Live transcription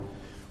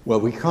Well,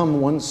 we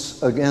come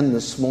once again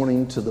this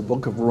morning to the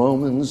book of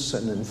Romans,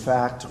 and in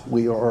fact,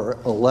 we are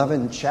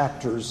 11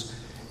 chapters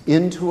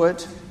into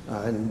it,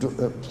 and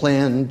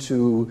plan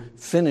to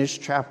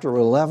finish chapter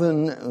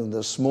 11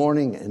 this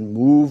morning and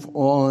move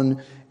on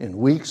in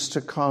weeks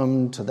to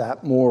come to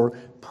that more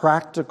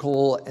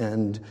practical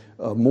and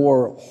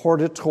more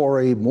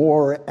hortatory,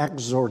 more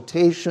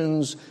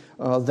exhortations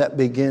that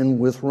begin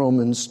with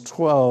Romans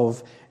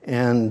 12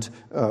 and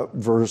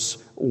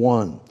verse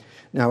 1.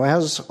 Now,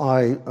 as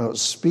I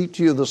speak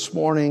to you this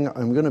morning,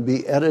 I'm going to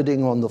be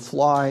editing on the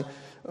fly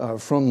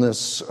from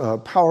this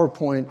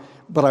PowerPoint,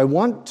 but I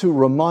want to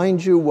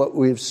remind you what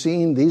we've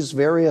seen, these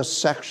various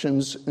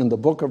sections in the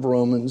book of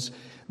Romans.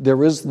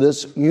 There is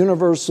this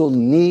universal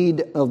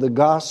need of the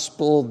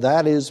gospel.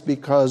 That is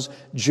because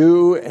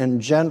Jew and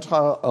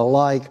Gentile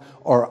alike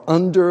are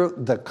under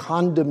the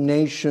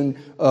condemnation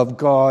of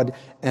God,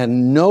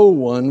 and no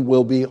one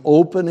will be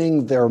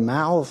opening their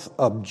mouth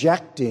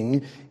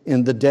objecting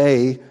in the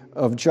day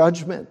of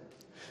judgment.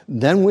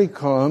 Then we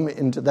come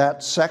into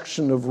that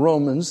section of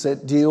Romans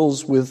that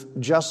deals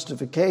with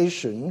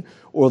justification,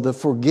 or the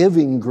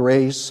forgiving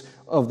grace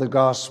of the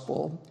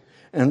gospel.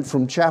 And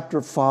from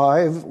chapter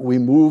 5, we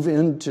move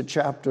into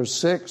chapter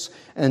 6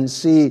 and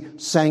see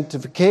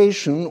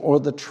sanctification,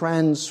 or the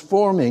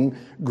transforming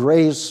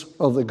grace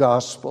of the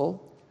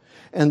gospel.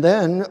 And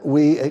then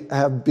we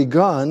have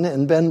begun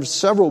and been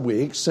several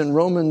weeks in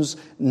Romans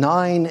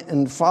 9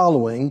 and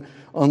following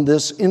on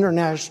this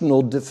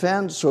international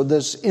defense, or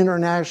this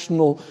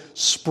international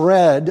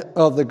spread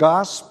of the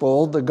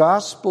gospel. The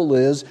gospel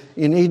is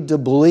you need to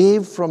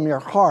believe from your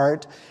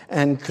heart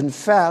and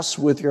confess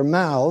with your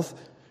mouth.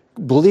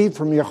 Believe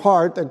from your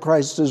heart that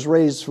Christ is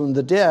raised from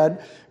the dead.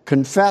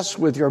 Confess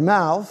with your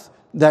mouth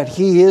that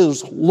He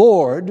is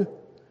Lord.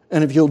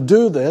 And if you'll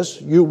do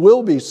this, you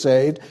will be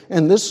saved.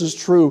 And this is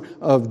true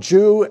of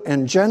Jew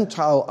and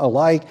Gentile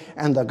alike.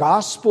 And the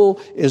gospel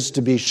is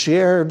to be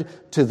shared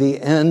to the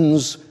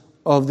ends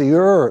of the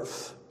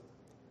earth.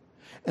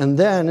 And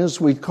then as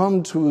we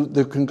come to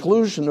the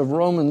conclusion of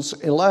Romans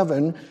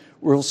 11,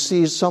 we'll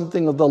see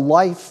something of the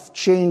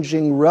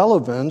life-changing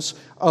relevance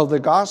of the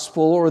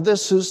gospel, or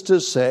this is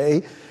to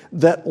say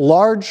that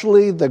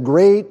largely the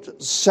great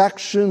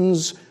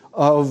sections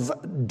of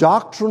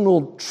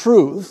doctrinal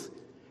truth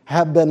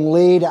have been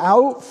laid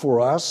out for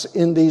us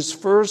in these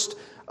first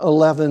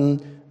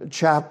 11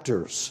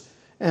 chapters.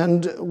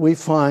 And we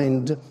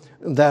find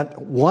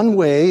that one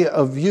way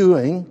of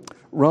viewing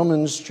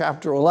Romans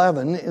chapter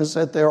 11 is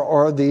that there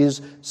are these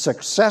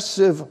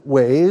successive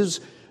waves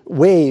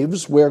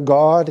where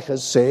God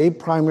has saved,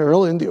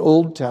 primarily in the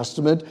Old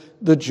Testament,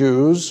 the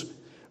Jews,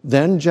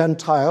 then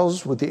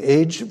Gentiles with the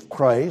age of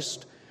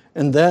Christ,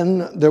 and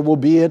then there will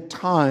be a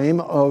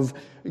time of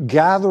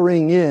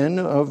gathering in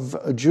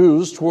of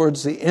Jews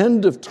towards the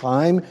end of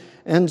time,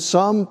 and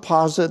some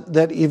posit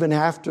that even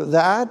after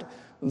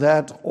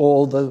that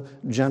all the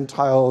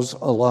Gentiles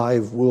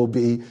alive will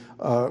be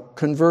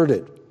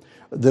converted.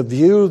 The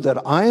view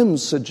that I am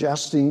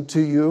suggesting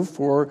to you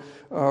for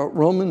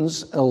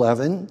Romans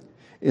 11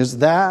 is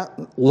that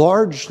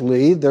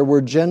largely there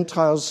were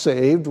Gentiles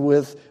saved,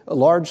 with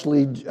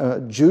largely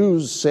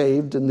Jews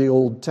saved in the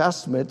Old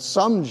Testament,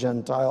 some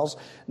Gentiles.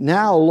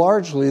 Now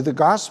largely the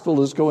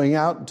gospel is going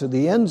out to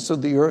the ends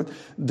of the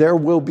earth. There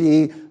will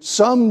be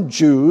some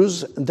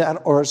Jews that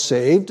are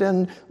saved,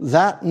 and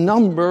that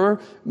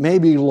number may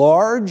be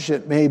large,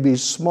 it may be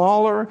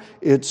smaller.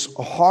 It's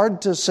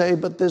hard to say,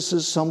 but this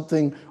is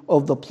something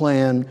of the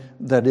plan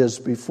that is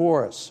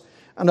before us.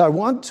 And I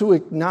want to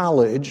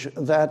acknowledge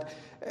that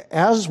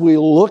as we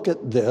look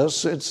at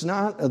this, it's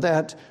not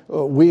that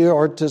we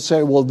are to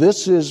say, well,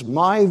 this is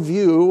my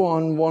view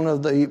on one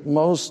of the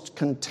most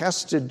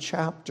contested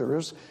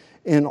chapters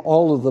in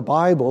all of the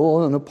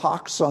Bible, and a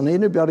pox on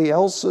anybody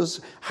else's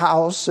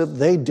house if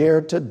they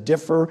dare to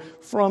differ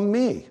from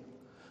me.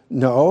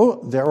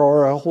 No, there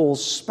are a whole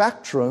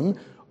spectrum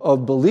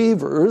of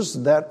believers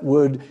that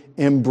would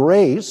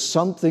embrace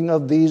something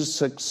of these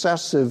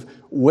successive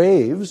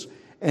waves.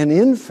 And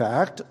in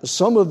fact,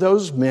 some of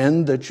those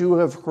men that you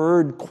have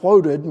heard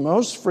quoted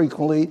most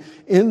frequently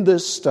in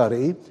this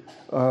study,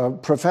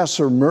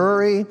 Professor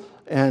Murray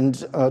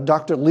and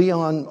Dr.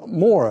 Leon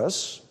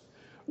Morris,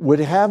 would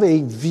have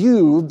a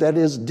view that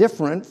is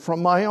different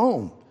from my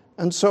own.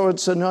 And so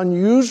it's an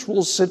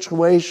unusual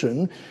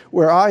situation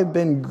where I've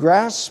been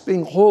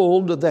grasping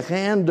hold of the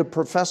hand of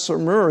Professor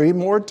Murray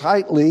more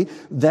tightly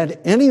than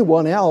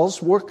anyone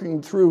else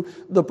working through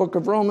the book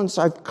of Romans.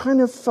 I've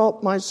kind of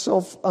felt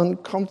myself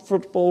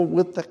uncomfortable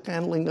with the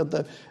handling of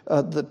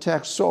the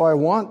text. So I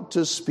want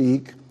to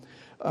speak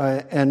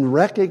and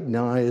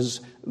recognize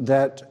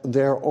that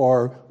there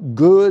are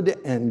good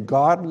and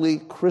godly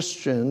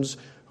Christians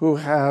who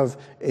have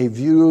a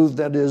view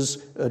that is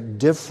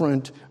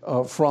different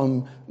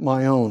from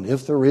my own.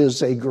 If there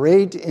is a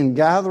great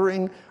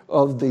ingathering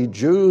of the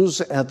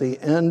Jews at the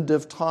end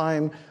of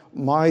time,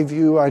 my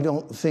view, I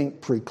don't think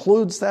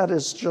precludes that.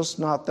 It's just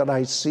not that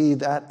I see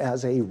that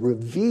as a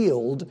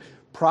revealed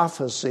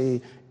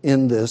prophecy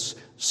in this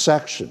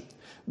section.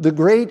 The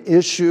great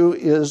issue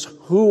is,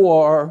 who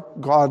are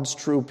God's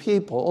true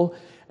people?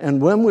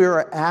 And when we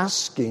are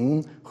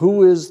asking,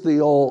 who is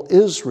the all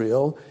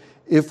Israel,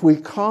 if we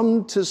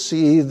come to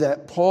see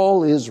that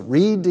Paul is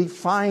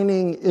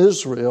redefining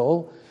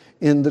Israel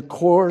in the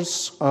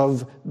course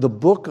of the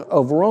book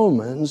of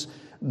Romans,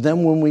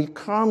 then when we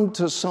come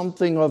to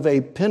something of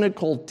a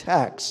pinnacle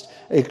text,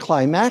 a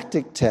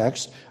climactic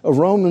text of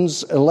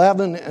Romans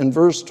 11 and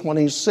verse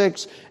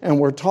 26, and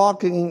we're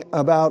talking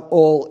about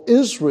all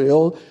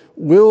Israel,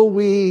 will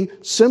we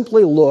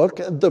simply look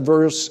at the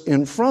verse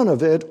in front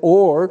of it,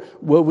 or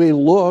will we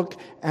look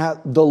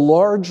at the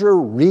larger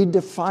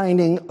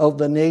redefining of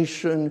the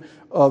nation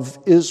of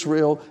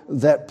Israel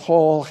that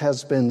Paul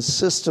has been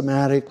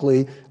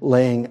systematically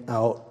laying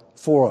out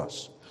for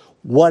us?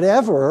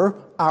 Whatever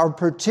our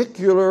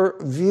particular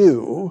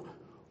view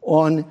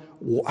on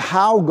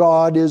how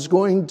God is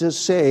going to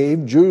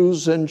save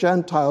Jews and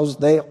Gentiles,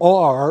 they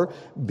are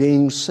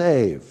being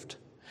saved.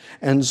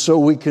 And so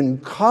we can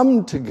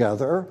come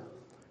together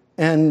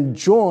and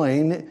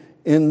join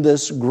in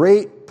this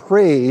great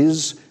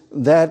praise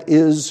that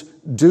is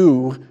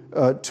due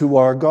to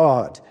our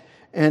God.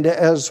 And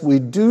as we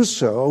do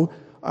so,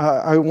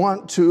 I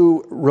want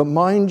to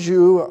remind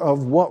you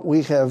of what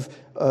we have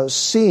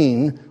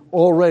seen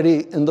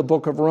already in the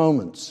book of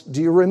Romans.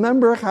 Do you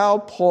remember how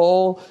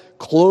Paul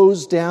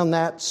closed down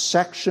that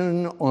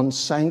section on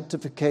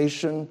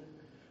sanctification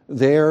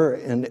there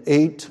in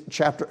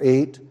chapter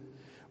 8?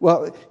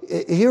 Well,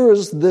 here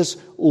is this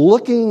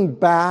looking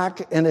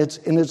back, and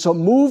it's a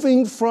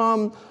moving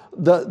from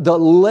the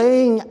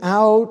laying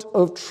out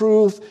of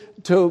truth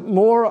to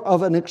more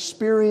of an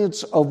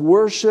experience of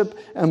worship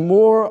and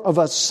more of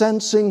a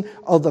sensing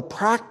of the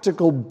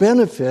practical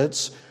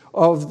benefits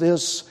of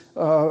this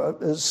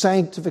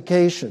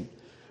sanctification.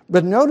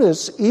 But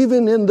notice,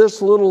 even in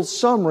this little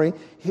summary,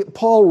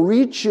 Paul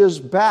reaches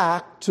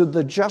back to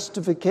the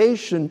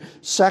justification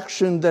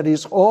section that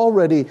he's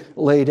already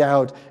laid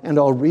out, and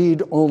I'll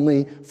read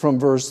only from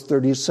verse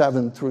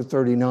 37 through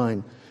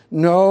 39.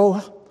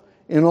 No,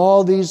 in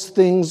all these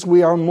things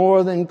we are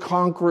more than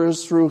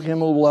conquerors through him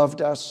who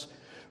loved us.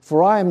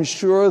 For I am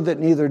sure that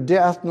neither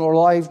death, nor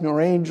life,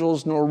 nor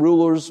angels, nor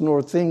rulers,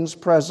 nor things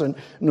present,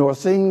 nor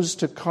things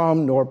to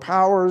come, nor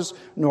powers,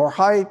 nor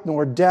height,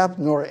 nor depth,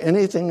 nor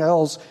anything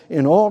else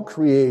in all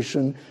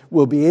creation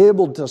will be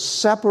able to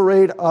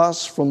separate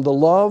us from the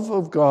love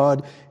of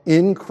God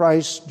in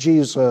Christ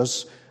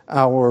Jesus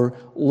our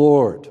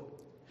Lord.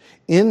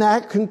 In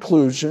that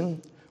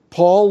conclusion,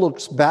 Paul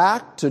looks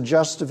back to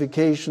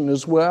justification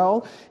as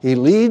well. He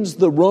leads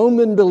the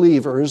Roman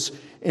believers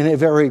in a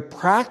very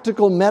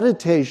practical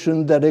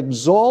meditation that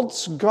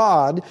exalts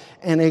God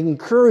and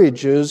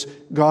encourages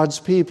God's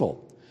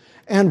people.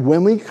 And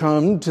when we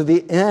come to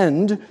the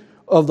end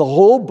of the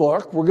whole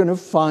book, we're going to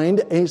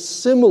find a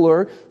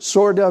similar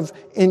sort of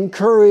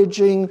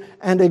encouraging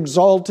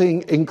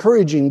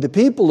the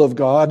people of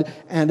God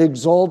and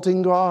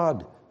exalting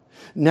God.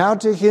 Now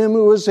to him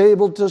who is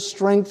able to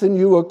strengthen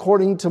you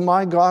according to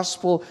my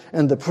gospel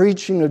and the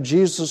preaching of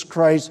Jesus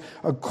Christ,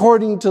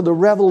 according to the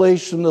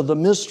revelation of the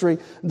mystery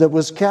that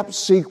was kept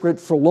secret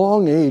for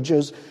long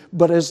ages,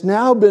 but has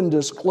now been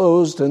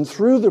disclosed and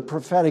through the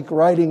prophetic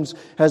writings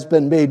has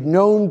been made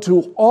known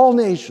to all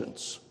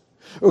nations,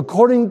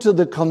 according to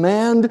the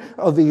command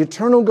of the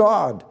eternal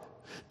God,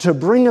 to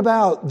bring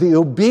about the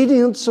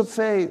obedience of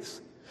faith.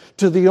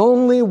 To the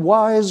only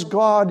wise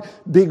God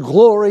be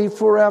glory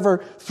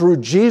forever through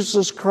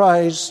Jesus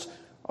Christ.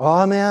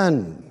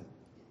 Amen.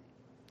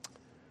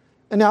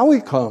 And now we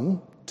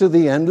come to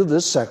the end of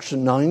this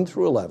section, 9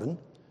 through 11,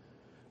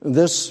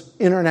 this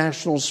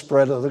international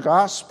spread of the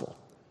gospel.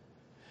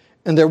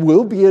 And there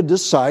will be a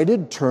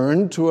decided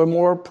turn to a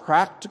more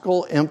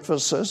practical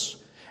emphasis.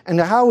 And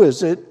how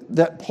is it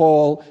that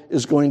Paul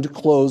is going to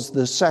close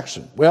this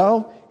section?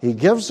 Well, he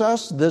gives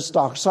us this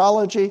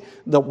doxology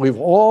that we've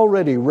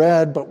already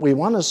read, but we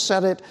want to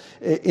set it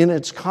in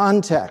its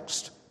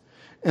context.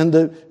 And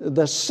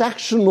the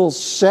sectional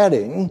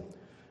setting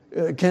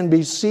can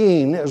be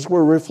seen as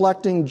we're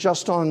reflecting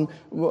just on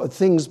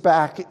things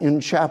back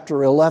in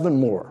chapter 11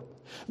 more.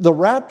 The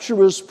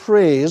rapturous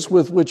praise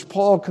with which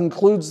Paul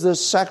concludes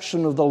this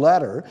section of the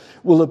letter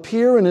will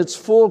appear in its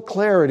full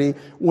clarity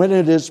when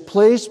it is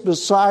placed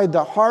beside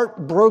the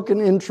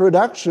heartbroken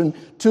introduction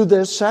to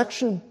this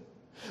section.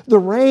 The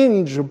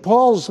range of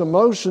Paul's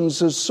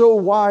emotions is so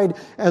wide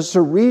as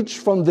to reach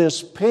from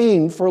this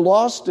pain for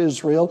lost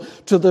Israel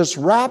to this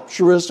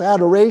rapturous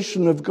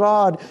adoration of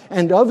God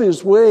and of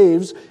his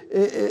ways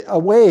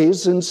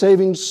in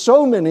saving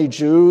so many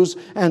Jews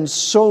and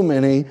so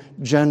many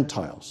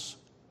Gentiles.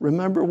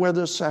 Remember where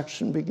this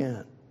section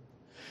began.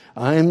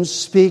 I'm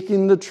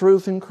speaking the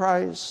truth in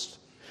Christ.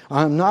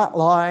 I'm not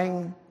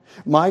lying.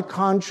 My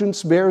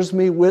conscience bears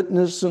me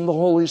witness in the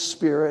Holy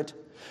Spirit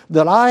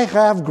that I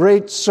have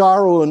great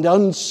sorrow and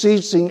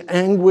unceasing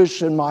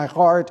anguish in my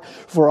heart,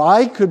 for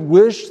I could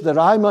wish that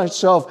I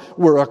myself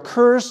were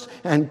accursed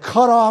and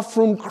cut off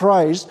from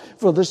Christ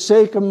for the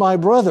sake of my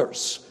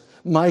brothers,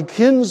 my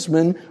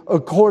kinsmen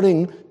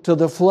according to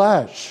the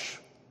flesh.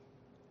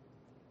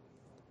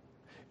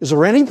 Is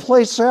there any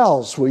place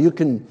else where you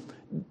can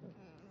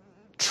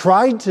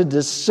try to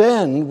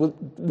descend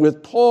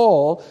with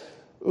Paul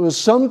with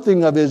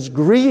something of his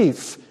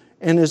grief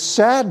and his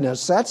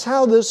sadness? That's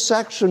how this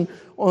section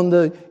on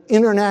the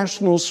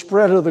international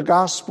spread of the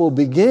gospel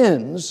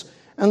begins,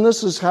 and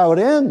this is how it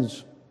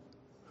ends.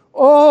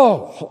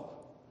 Oh,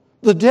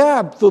 the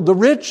depth of the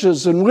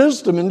riches and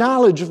wisdom and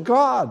knowledge of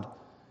God.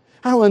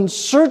 How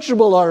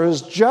unsearchable are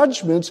his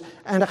judgments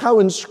and how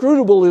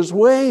inscrutable his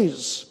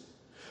ways.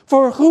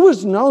 For who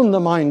has known the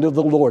mind of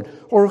the Lord?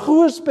 Or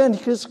who has been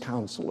his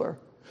counselor?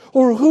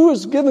 Or who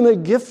has given a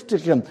gift to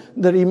him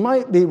that he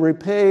might be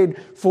repaid?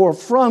 For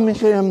from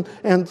him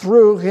and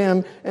through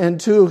him and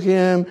to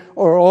him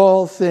are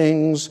all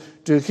things.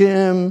 To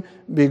him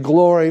be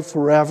glory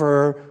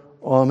forever.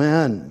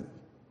 Amen.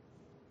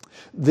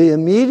 The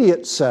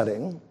immediate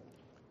setting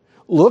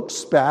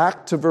looks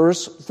back to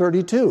verse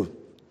 32,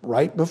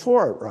 right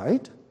before it,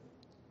 right?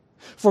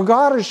 For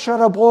God has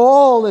shut up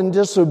all in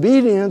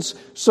disobedience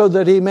so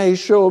that he may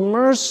show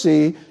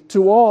mercy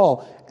to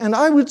all. And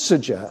I would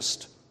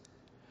suggest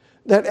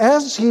that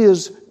as he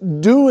is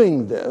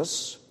doing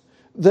this,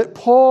 that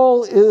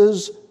Paul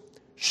is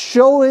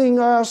showing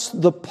us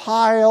the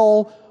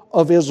pile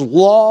of his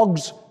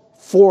logs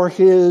for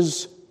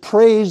his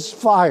praise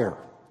fire.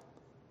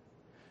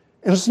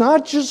 And it's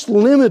not just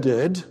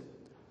limited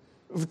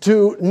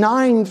to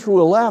 9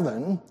 through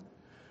 11,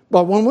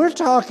 but when we're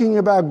talking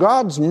about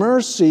God's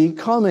mercy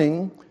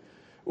coming,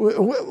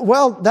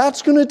 well,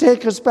 that's going to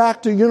take us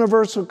back to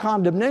universal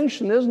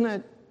condemnation, isn't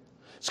it?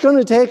 It's going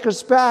to take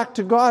us back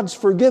to God's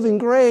forgiving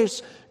grace.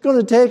 It's going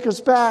to take us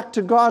back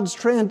to God's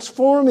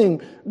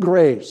transforming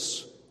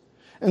grace.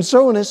 And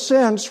so, in a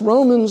sense,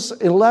 Romans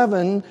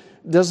 11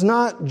 does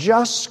not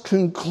just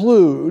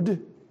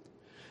conclude,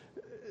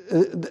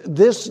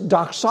 this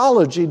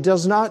doxology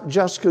does not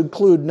just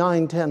conclude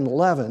 9, 10,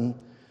 11,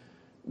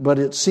 but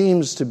it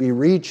seems to be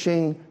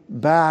reaching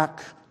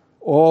back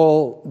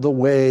all the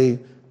way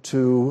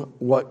to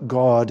what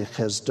God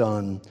has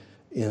done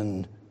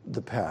in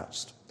the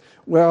past.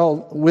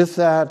 Well, with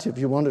that, if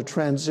you want to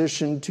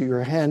transition to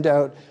your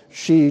handout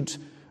sheet,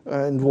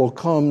 and we'll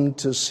come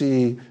to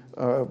see,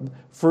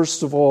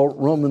 first of all,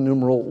 Roman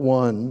numeral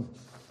 1,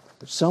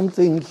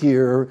 something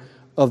here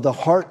of the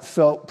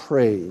heartfelt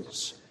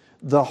praise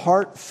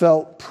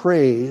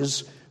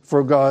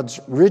for God's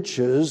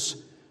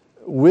riches,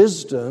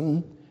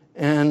 wisdom,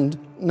 and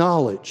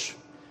knowledge.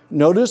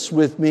 Notice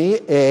with me,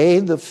 A,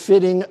 the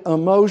fitting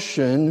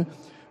emotion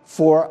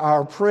for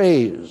our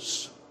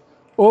praise.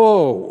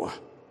 Oh,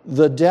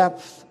 the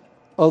depth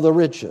of the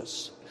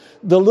riches.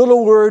 The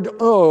little word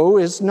 "oh"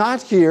 is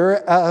not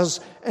here as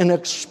an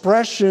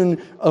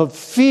expression of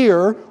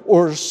fear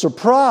or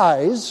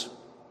surprise,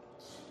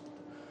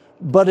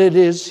 but it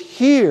is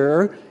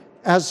here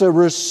as a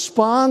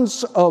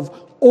response of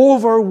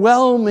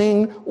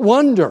overwhelming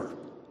wonder.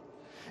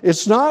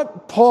 It's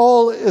not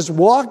Paul is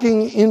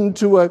walking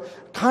into a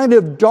kind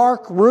of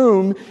dark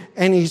room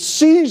and he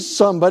sees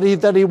somebody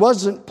that he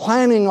wasn't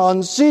planning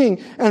on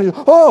seeing and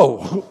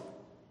oh!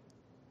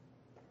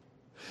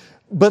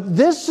 But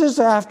this is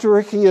after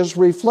he has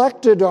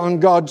reflected on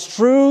God's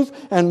truth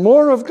and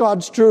more of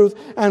God's truth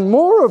and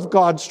more of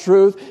God's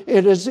truth.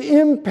 It has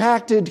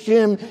impacted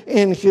him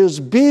in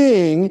his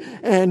being,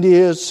 and he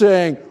is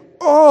saying,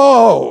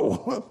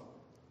 oh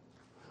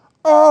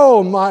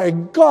my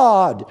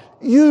God,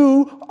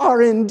 you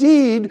are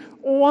indeed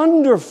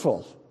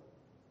wonderful.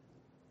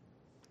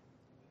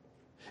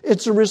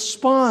 It's a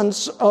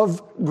response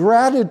of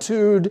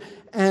gratitude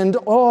and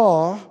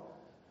awe,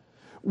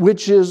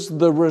 which is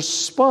the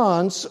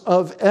response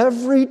of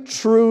every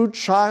true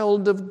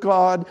child of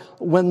God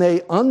when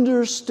they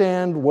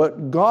understand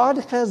what God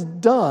has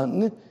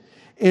done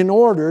in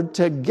order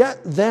to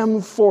get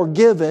them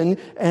forgiven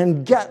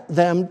and get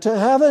them to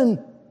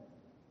heaven.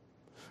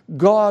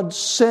 God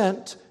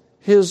sent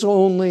his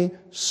only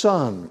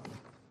Son,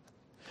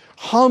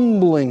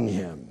 humbling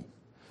him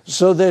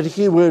so that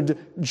he would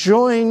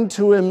join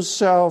to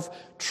himself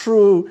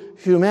true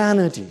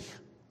humanity,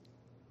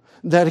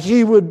 that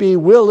he would be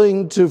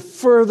willing to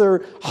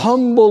further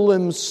humble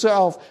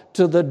himself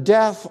to the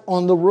death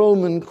on the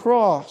Roman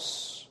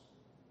cross,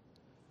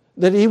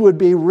 that he would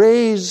be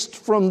raised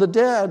from the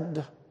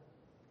dead.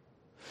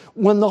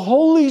 When the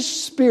Holy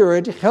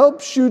Spirit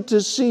helps you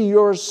to see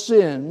your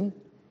sin,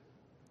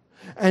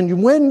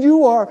 and when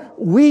you are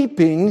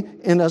weeping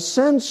in a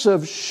sense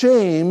of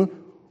shame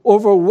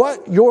over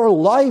what your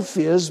life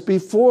is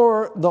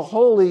before the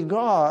holy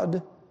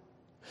God,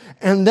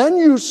 and then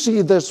you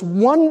see this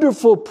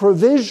wonderful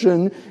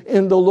provision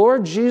in the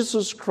Lord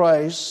Jesus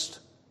Christ,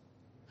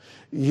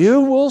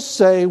 you will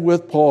say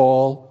with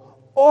Paul,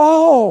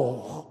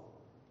 oh,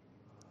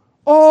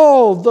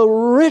 the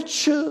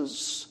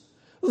riches,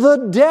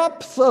 the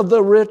depth of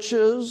the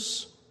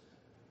riches,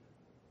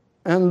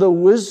 and the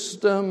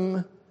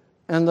wisdom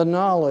and the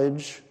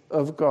knowledge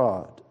of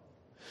God.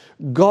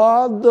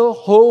 God the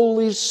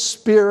Holy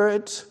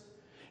Spirit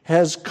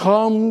has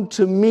come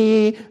to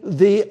me,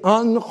 the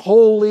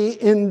unholy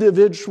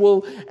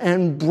individual,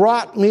 and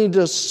brought me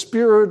to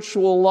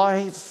spiritual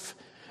life.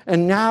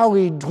 And now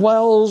he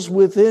dwells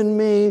within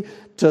me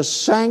to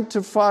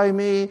sanctify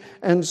me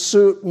and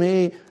suit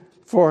me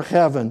for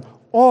heaven.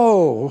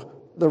 Oh,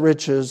 the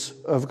riches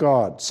of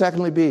God.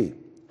 Secondly, B,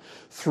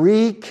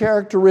 3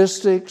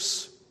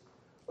 characteristics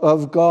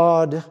of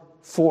God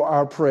for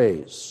our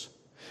praise.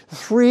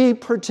 3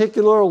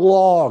 particular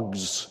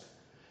logs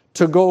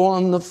to go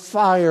on the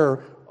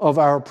fire of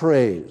our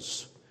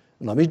praise.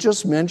 Let me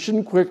just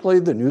mention quickly,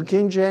 the New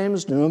King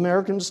James, New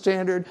American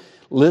Standard,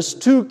 lists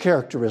 2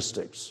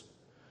 characteristics.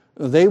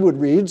 They would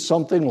read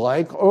something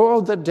like, oh,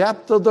 the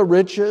depth of the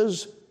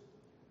riches,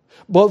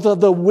 both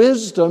of the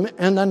wisdom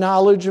and the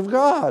knowledge of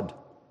God.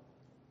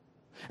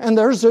 And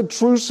there's a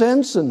true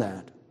sense in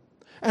that.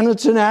 And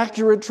it's an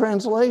accurate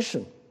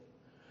translation.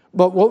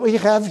 But what we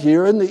have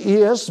here in the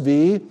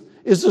ESV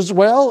is as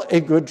well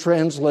a good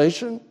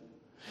translation.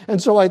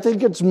 And so I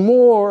think it's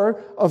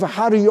more of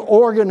how do you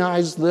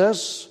organize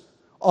this?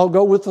 I'll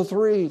go with the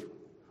 3.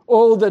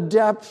 Oh, the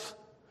depth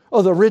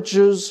of the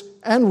riches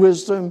and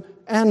wisdom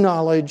and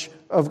knowledge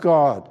of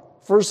God.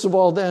 First of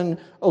all, then,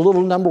 a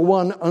little number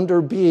 1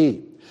 under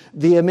B.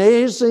 The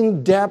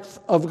amazing depth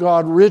of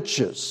God's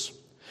riches.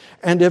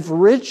 And if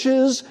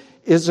riches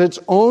is its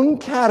own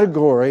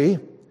category,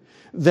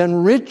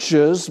 then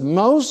riches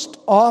most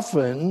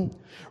often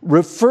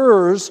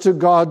refers to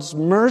God's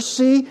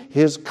mercy,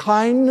 His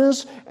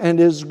kindness, and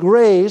His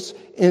grace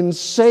in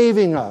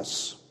saving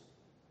us.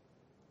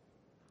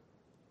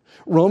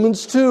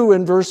 Romans 2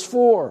 in verse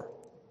 4.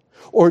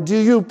 Or do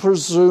you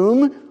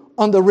presume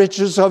on the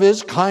riches of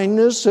His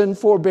kindness and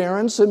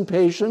forbearance and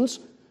patience,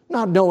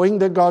 not knowing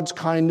that God's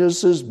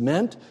kindness is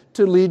meant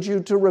to lead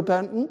you to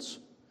repentance?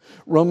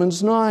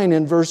 Romans 9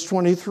 in verse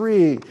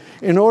 23,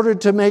 in order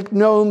to make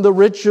known the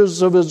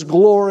riches of His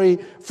glory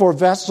for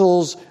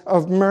vessels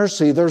of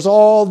mercy. There's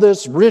all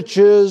this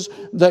riches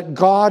that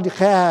God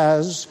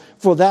has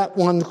for that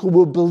one who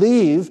will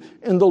believe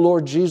in the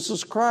Lord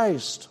Jesus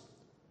Christ.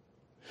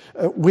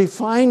 We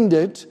find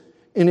it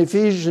in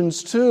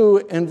Ephesians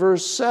 2 and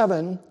verse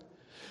 7,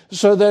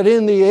 so that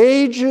in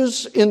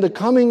the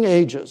coming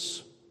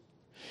ages,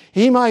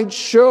 He might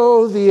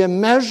show the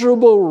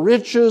immeasurable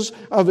riches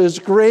of His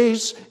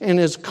grace and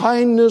His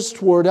kindness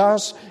toward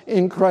us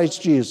in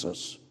Christ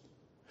Jesus.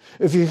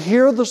 If you're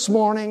here this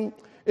morning,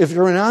 if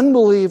you're an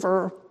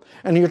unbeliever,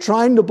 and you're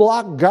trying to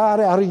block God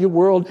out of your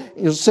world,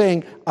 you're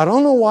saying, I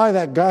don't know why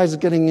that guy's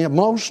getting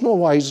emotional,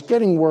 why he's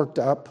getting worked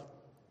up.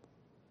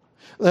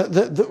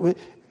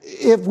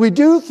 If we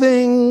do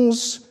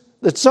things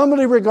that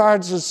somebody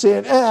regards as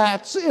sin,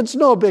 it's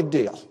no big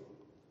deal.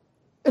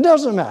 It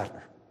doesn't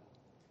matter.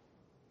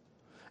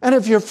 And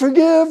if you're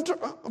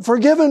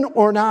forgiven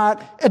or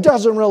not, it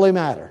doesn't really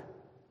matter.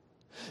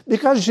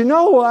 Because you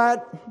know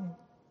what?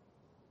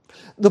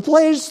 The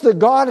place that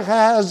God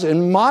has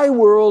in my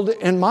world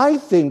and my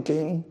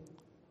thinking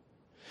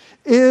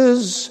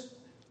is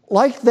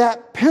like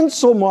that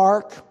pencil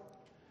mark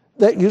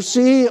that you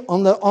see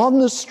on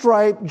the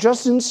stripe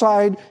just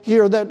inside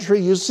here, that tree.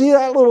 You see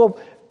that little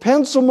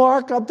pencil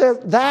mark up there?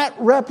 That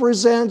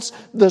represents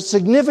the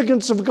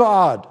significance of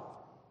God.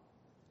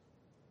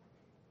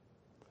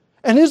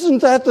 And isn't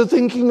that the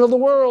thinking of the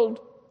world?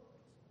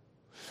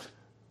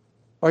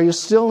 Are you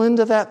still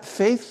into that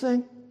faith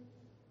thing?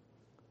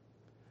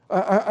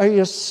 Are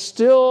you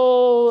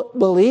still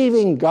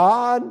believing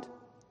God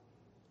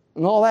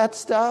and all that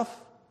stuff?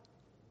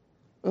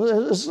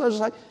 It's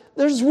like,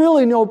 there's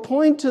really no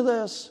point to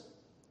this.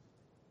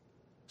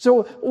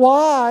 So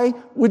why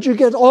would you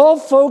get all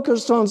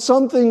focused on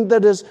something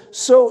that is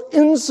so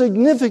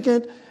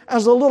insignificant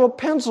as a little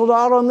pencil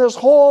dot on this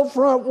whole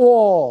front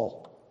wall?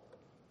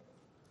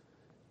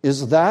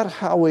 Is that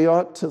how we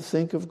ought to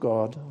think of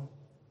God?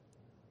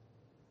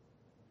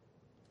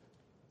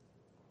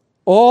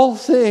 All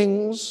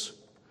things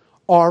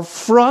are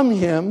from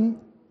Him,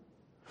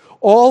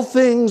 all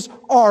things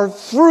are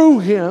through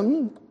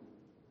Him,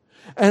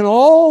 and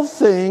all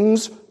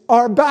things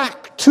are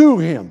back to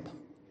Him.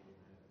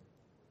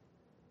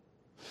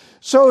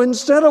 So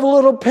instead of a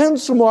little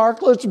pencil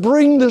mark, let's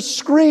bring the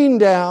screen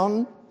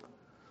down.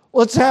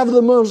 Let's have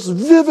the most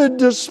vivid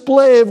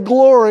display of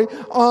glory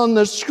on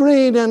the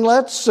screen, and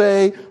let's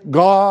say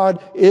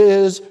God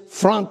is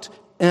front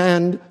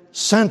and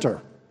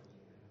center.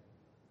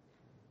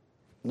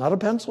 Not a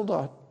pencil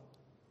dot.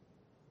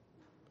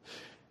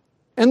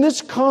 And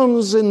this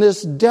comes in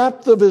this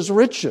depth of His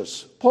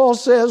riches. Paul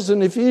says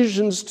in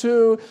Ephesians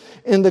 2,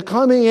 in the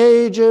coming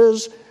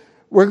ages,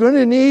 we're going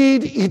to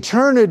need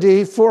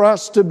eternity for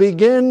us to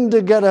begin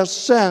to get a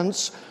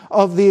sense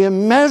of the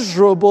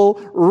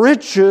immeasurable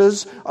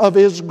riches of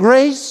His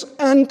grace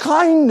and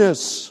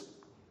kindness.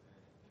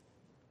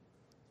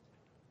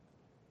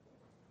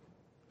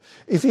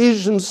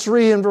 Ephesians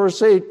 3 and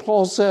verse 8,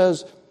 Paul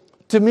says,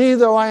 to me,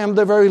 though I am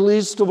the very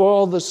least of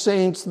all the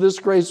saints, this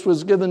grace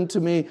was given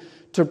to me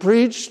to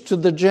preach to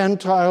the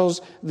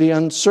Gentiles the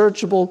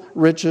unsearchable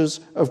riches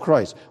of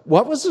Christ.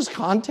 What was His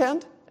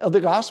content of the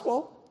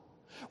gospel?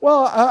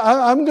 Well,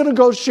 I'm going to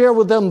go share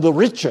with them the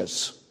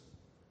riches.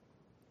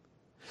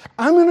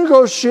 I'm going to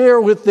go share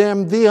with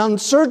them the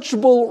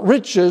unsearchable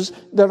riches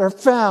that are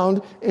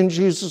found in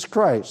Jesus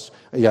Christ.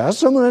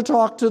 Yes, I'm going to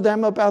talk to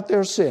them about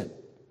their sin.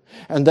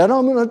 And then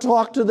I'm going to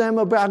talk to them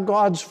about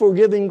God's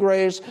forgiving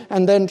grace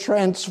and then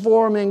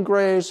transforming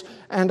grace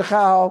and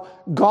how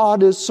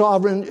God is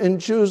sovereign in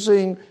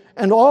choosing.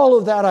 And all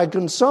of that I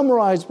can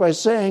summarize by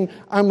saying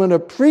I'm going to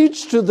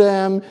preach to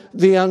them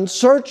the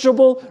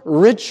unsearchable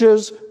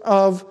riches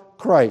of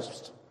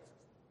Christ.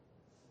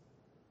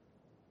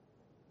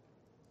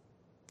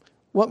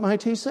 What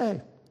might he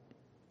say?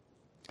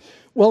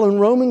 Well, in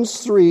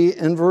Romans 3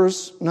 and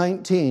verse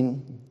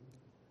 19,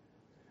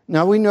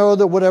 now we know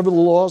that whatever the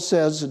law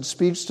says, it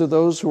speaks to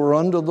those who are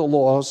under the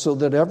law, so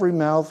that every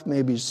mouth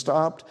may be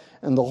stopped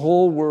and the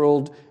whole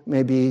world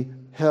may be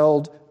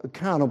held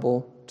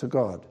accountable to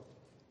God.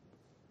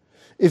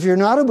 If you're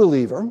not a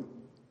believer,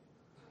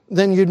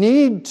 then you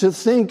need to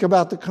think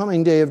about the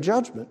coming day of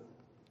judgment.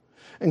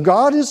 And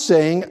God is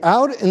saying,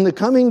 out in the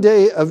coming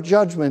day of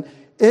judgment,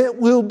 it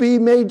will be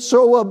made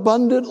so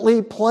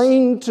abundantly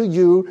plain to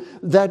you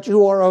that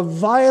you are a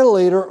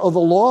violator of the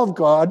law of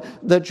God,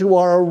 that you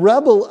are a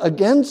rebel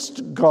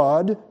against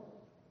God,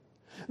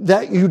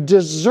 that you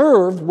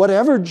deserve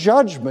whatever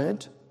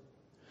judgment,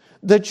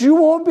 that you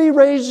won't be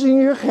raising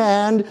your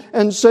hand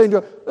and saying,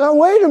 "Now,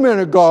 wait a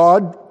minute,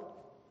 God."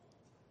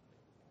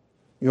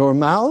 Your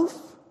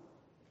mouth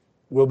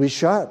will be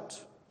shut.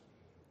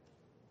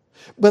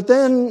 But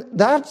then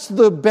that's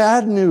the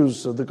bad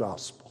news of the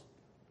gospel.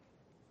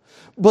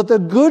 But the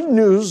good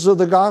news of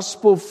the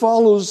gospel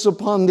follows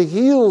upon the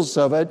heels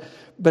of it.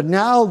 But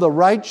now the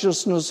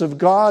righteousness of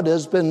God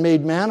has been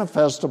made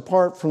manifest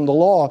apart from the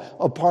law,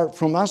 apart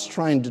from us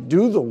trying to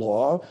do the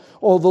law.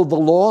 Although the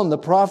law and the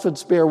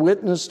prophets bear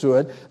witness to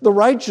it, the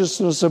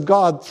righteousness of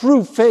God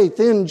through faith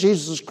in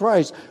Jesus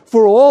Christ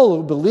for all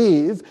who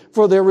believe,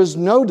 for there is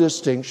no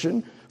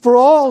distinction, for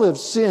all have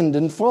sinned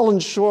and fallen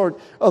short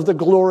of the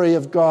glory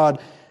of God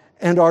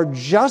and are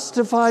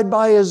justified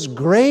by His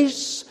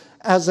grace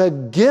as a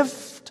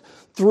gift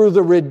through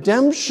the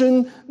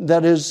redemption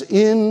that is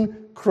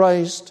in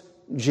Christ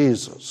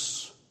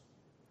Jesus.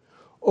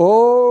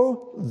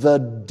 Oh, the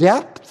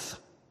depth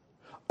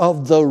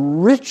of the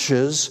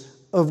riches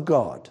of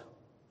God.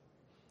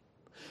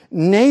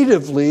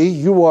 Natively,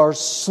 you are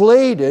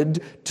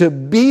slated to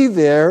be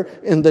there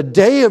in the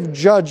day of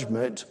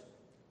judgment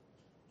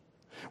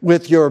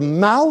with your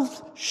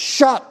mouth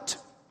shut.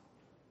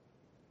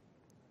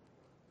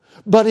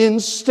 But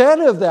instead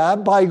of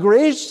that, by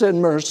grace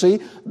and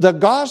mercy, the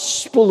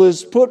gospel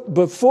is put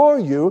before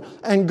you,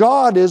 and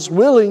God is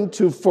willing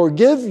to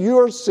forgive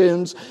your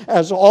sins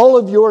as all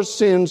of your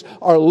sins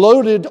are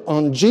loaded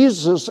on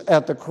Jesus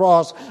at the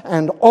cross,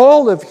 and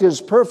all of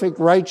His perfect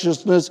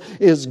righteousness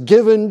is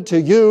given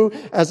to you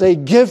as a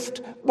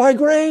gift by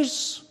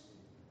grace.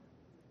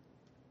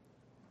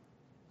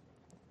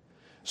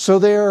 So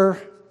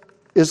there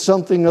is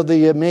something of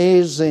the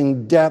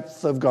amazing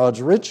depth of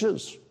God's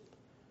riches.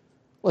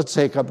 Let's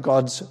take up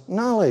God's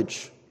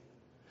knowledge.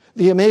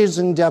 The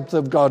amazing depth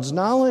of God's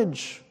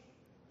knowledge.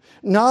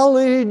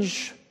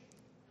 Knowledge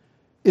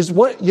is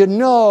what you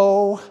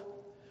know.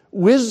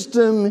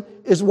 Wisdom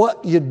is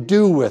what you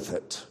do with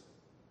it.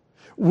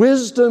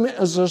 Wisdom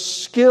is a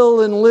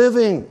skill in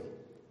living.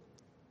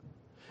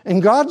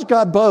 And God's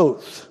got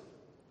both.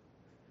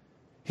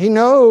 He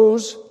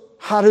knows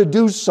how to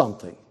do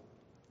something.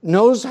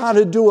 Knows how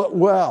to do it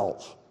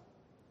well.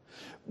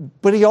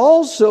 But He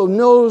also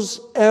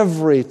knows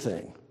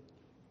everything.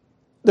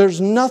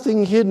 There's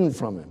nothing hidden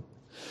from Him.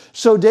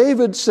 So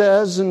David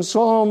says in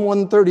Psalm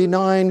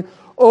 139,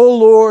 "O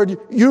Lord,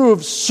 you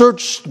have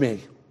searched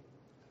me.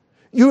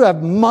 You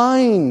have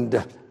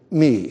mined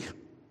me.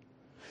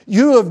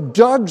 You have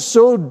dug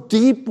so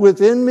deep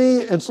within me,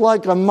 it's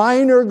like a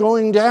miner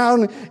going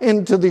down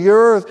into the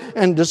earth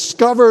and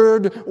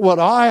discovered what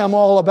I am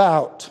all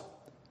about.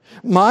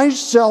 My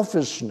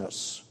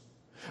selfishness,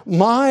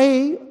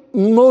 my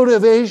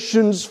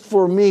motivations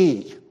for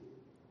me.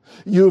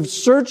 You've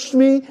searched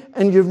me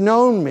and you've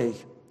known me.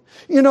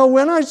 You know,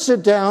 when I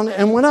sit down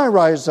and when I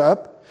rise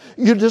up,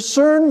 you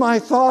discern my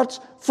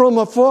thoughts from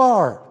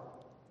afar."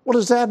 What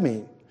does that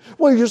mean?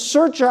 Well, you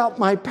search out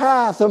my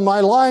path and my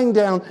lying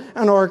down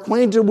and are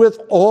acquainted with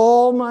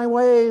all my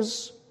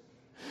ways.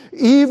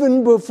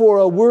 Even before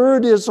a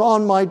word is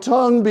on my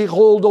tongue,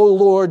 behold, O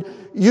Lord,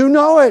 you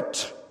know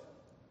it.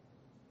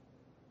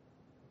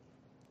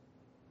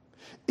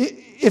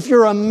 If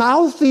you're a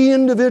mouthy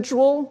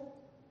individual,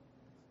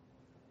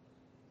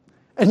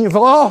 and you've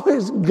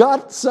always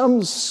got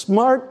some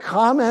smart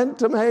comment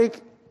to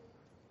make,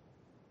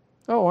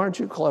 oh, aren't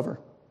you clever?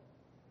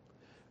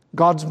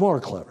 God's more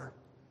clever.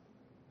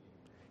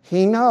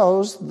 He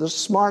knows the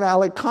smart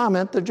aleck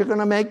comment that you're going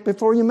to make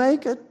before you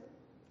make it.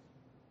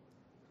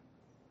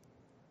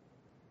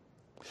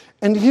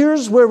 And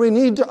here's where we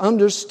need to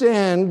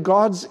understand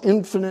God's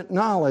infinite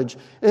knowledge.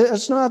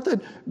 It's not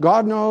that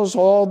God knows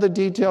all the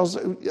details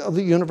of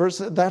the universe.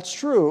 That's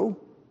true.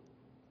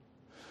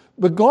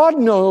 But God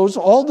knows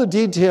all the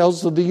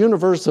details of the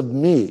universe of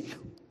me.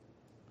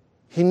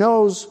 He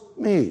knows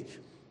me.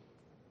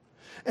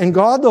 And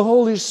God the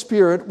Holy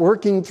Spirit,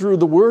 working through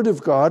the Word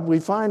of God, we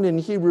find in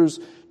Hebrews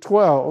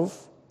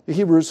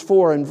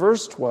 4 and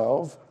verse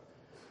 12,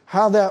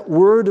 how that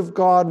Word of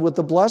God with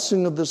the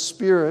blessing of the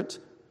Spirit,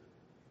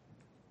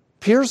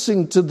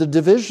 piercing to the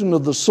division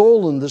of the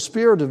soul and the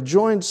spirit of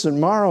joints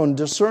and marrow, and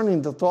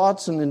discerning the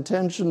thoughts and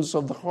intentions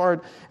of the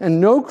heart. And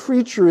no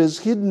creature is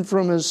hidden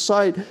from his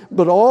sight,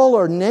 but all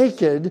are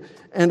naked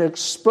and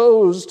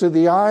exposed to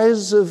the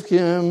eyes of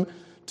him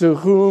to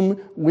whom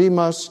we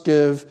must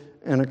give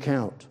an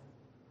account.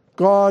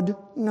 God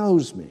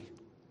knows me.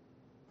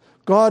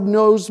 God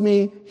knows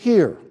me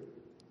here.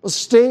 A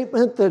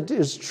statement that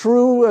is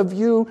true of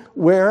you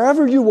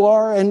wherever you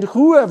are and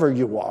whoever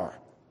you are.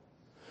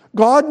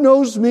 God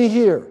knows me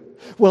here.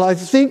 Well, I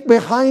think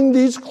behind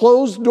these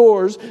closed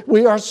doors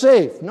we are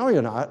safe. No,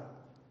 you're not.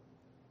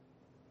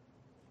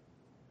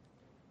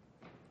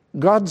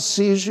 God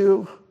sees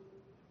you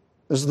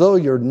as though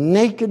you're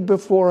naked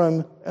before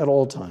him at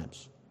all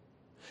times.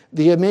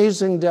 The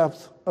amazing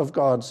depth of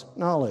God's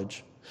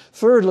knowledge.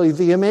 Thirdly,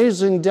 the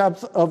amazing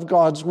depth of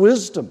God's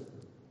wisdom.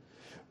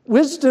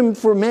 Wisdom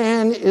for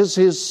man is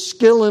his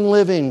skill in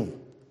living.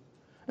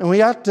 And we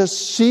have to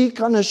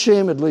seek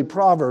unashamedly,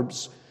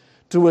 Proverbs,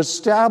 to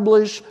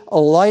establish a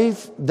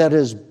life that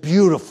is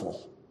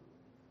beautiful.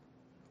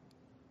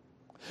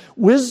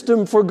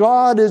 Wisdom for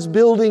God is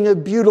building a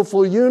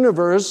beautiful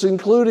universe,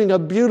 including a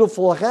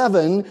beautiful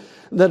heaven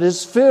that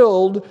is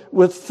filled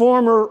with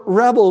former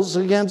rebels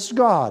against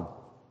God.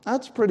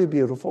 That's pretty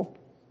beautiful.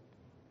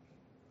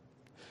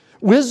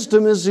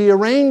 Wisdom is the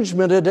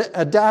arrangement and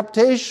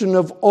adaptation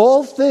of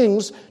all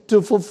things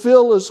to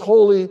fulfill his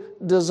holy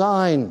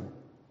design.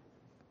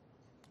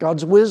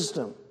 God's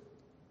wisdom.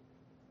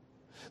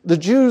 The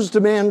Jews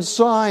demand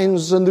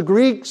signs and the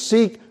Greeks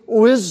seek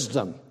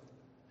wisdom.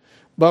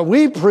 But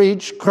we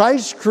preach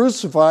Christ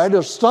crucified,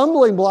 a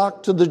stumbling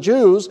block to the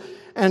Jews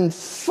and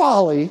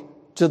folly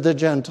to the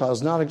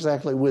Gentiles. Not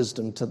exactly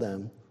wisdom to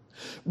them.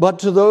 But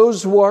to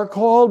those who are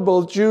called,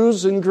 both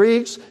Jews and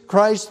Greeks,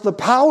 Christ the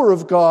power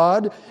of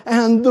God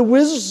and the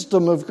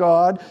wisdom of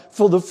God.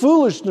 For the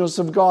foolishness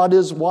of God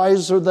is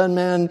wiser than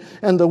men,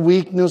 and the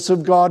weakness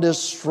of God is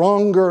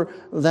stronger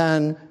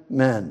than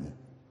men.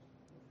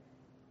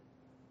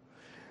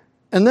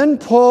 And then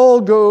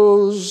Paul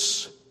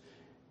goes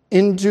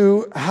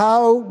into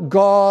how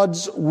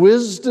God's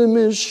wisdom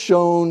is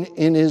shown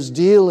in his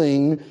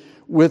dealing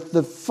with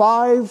the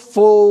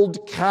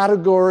fivefold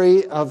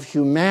category of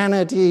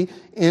humanity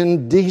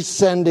in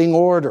descending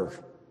order.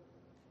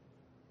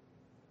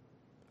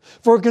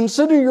 For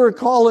consider your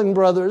calling,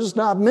 brothers.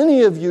 Not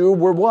many of you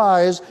were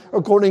wise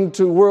according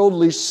to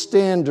worldly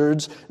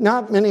standards.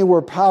 Not many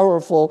were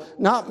powerful.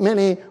 Not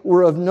many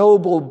were of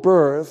noble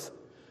birth.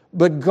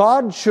 But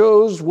God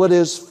chose what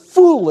is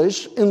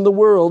foolish in the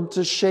world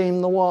to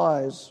shame the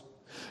wise.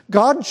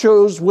 God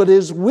chose what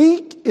is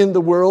weak in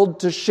the world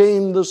to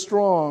shame the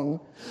strong.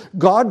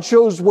 God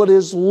chose what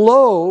is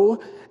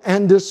low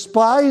and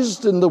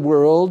despised in the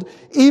world,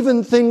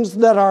 even things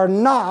that are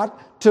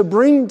not, to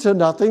bring to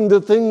nothing the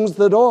things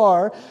that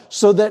are,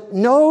 so that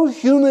no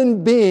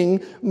human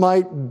being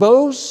might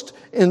boast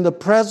in the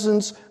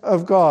presence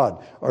of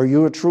God. Are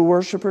you a true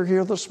worshiper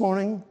here this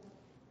morning?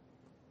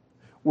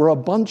 We're a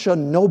bunch of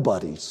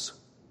nobodies.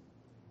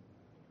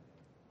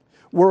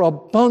 We're a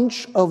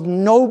bunch of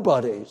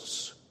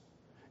nobodies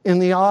in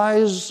the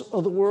eyes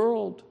of the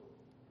world.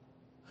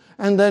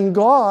 And then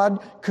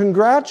God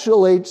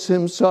congratulates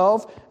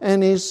himself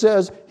and he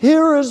says,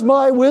 here is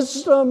my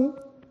wisdom.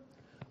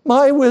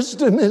 My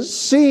wisdom is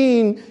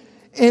seen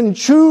in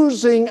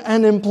choosing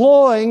and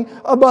employing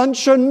a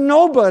bunch of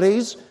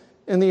nobodies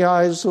in the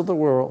eyes of the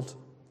world.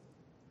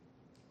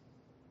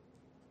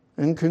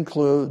 And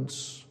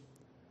concludes,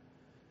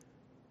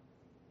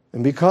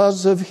 and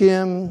because of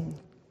him,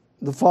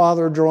 the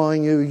Father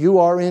drawing you, you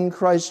are in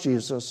Christ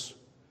Jesus,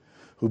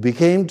 who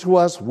became to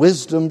us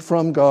wisdom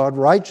from God,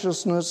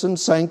 righteousness and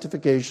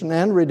sanctification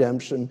and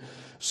redemption,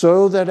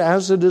 so that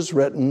as it is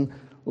written,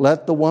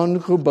 let the one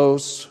who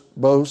boasts,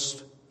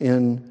 boast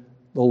in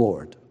the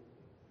Lord.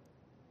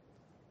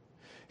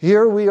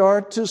 Here we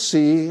are to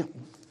see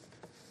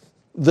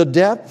the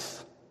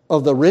depth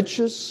of the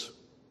riches,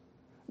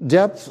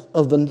 depth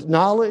of the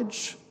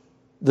knowledge,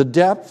 the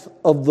depth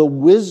of the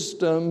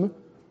wisdom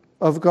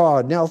of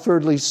God. Now,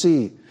 thirdly,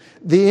 see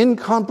the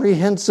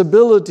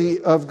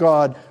incomprehensibility of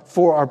God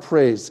for our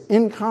praise.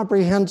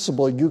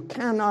 Incomprehensible. You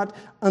cannot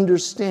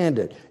understand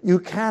it. You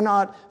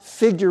cannot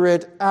figure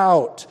it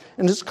out.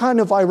 And it's kind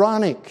of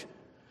ironic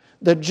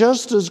that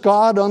just as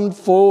God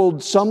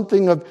unfolds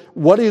something of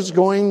what he's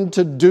going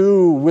to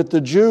do with the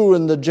Jew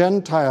and the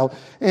Gentile,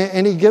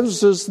 and he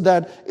gives us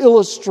that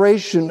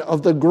illustration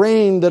of the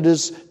grain that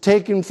is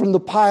taken from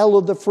the pile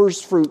of the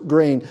first fruit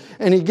grain,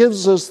 and he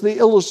gives us the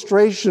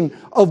illustration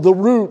of the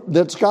root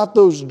that's got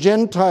those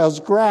Gentiles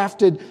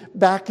grafted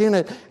back in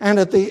it, and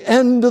at the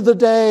end of the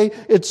day,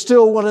 it's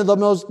still one of the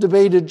most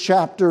debated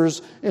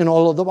chapters in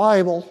all of the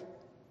Bible.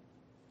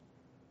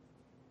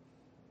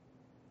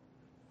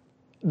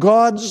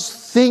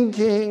 God's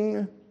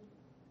thinking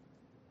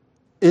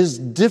is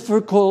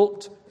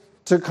difficult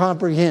to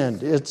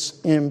comprehend. It's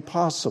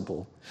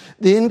impossible.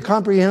 The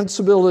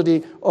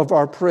incomprehensibility of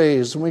our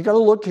praise. And we got to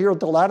look here at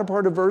the latter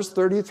part of verse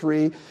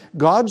 33.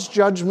 God's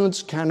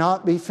judgments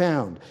cannot be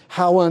found.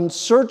 How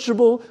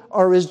unsearchable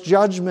are his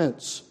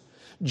judgments.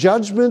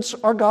 Judgments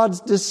are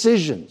God's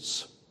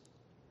decisions.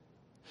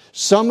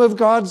 Some of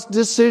God's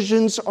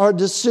decisions are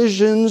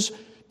decisions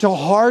to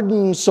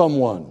harden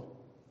someone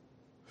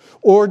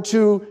or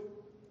to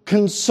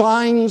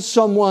consign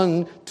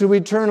someone to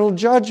eternal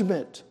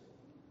judgment.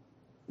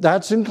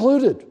 That's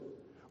included.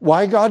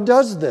 Why God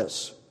does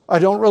this, I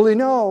don't really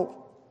know.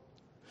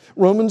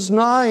 Romans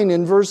 9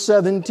 in verse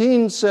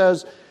 17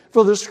 says,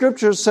 "For the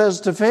scripture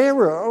says to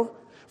Pharaoh,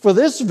 for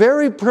this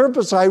very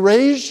purpose I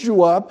raised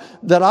you up,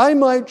 that I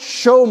might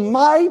show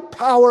my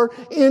power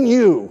in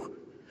you,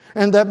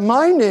 and that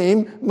my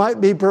name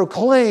might be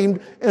proclaimed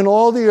in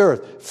all the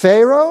earth."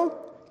 Pharaoh,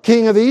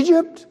 king of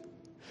Egypt,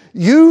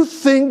 you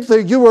think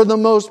that you are the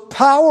most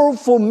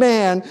powerful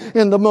man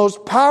in the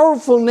most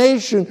powerful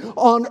nation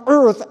on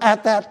earth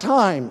at that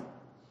time.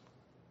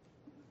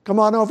 Come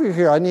on over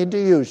here, I need to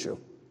use you.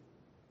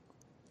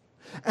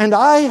 And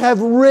I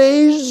have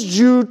raised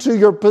you to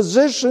your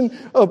position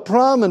of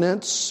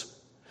prominence,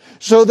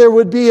 so there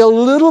would be a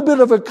little bit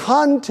of a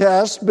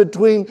contest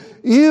between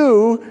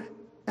you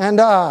and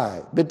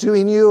I,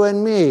 between you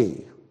and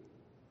me.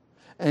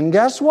 And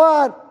guess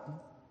what?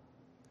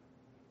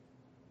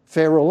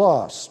 Pharaoh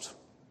lost.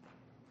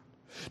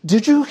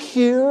 Did you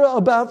hear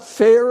about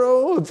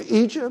Pharaoh of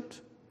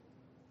Egypt?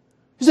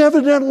 He's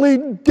evidently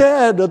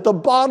dead at the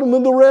bottom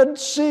of the Red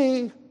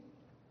Sea.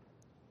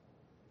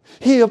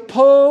 He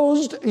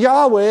opposed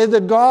Yahweh, the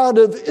God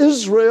of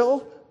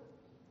Israel,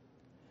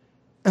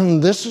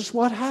 and this is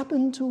what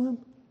happened to him.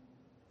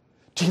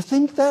 Do you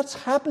think that's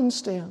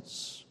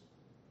happenstance?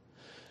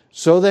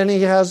 So then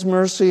he has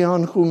mercy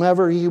on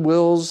whomever he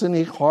wills, and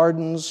he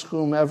hardens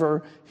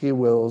whomever he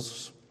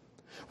wills.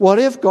 What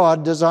if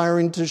God,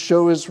 desiring to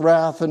show his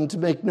wrath and to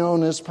make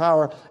known his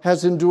power,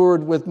 has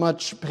endured with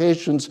much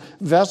patience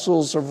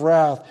vessels of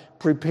wrath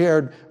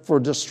prepared for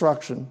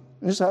destruction?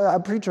 You say,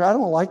 "Preacher, I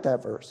don't like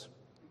that verse."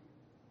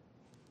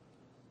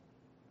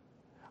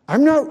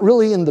 I'm not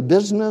really in the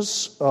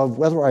business of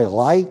whether I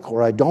like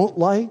or I don't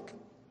like.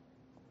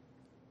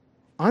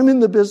 I'm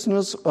in the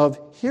business of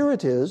here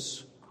it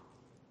is,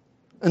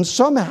 and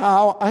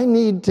somehow I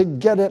need to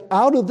get it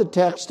out of the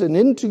text and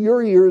into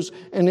your ears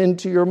and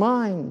into your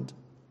mind.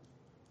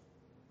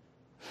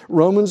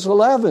 Romans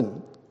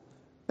 11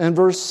 and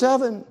verse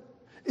 7.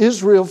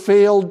 Israel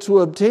failed to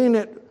obtain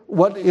it,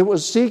 what it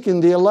was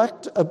seeking. The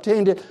elect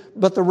obtained it,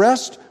 but the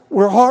rest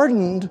were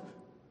hardened.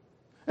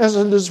 As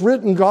it is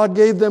written, God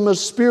gave them a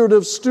spirit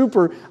of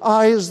stupor,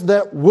 eyes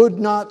that would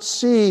not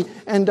see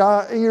and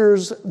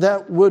ears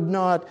that would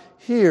not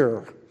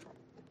hear.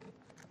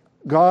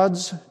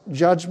 God's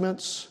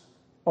judgments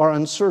are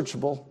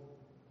unsearchable.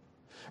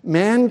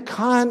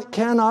 Mankind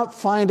cannot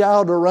find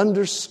out or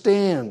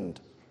understand.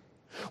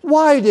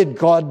 Why did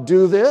God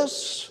do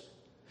this?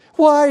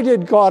 Why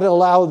did God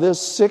allow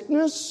this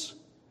sickness?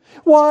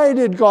 Why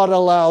did God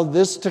allow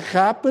this to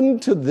happen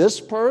to this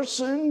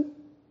person?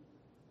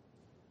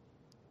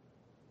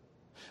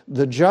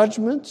 The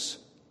judgments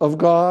of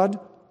God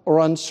are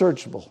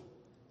unsearchable.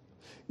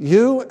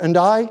 You and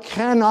I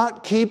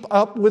cannot keep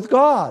up with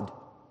God.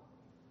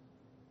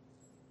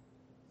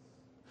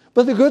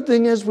 But the good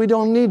thing is we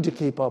don't need to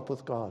keep up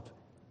with God.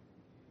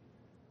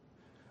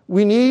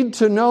 We need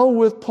to know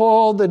with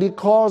Paul that he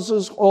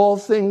causes all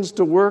things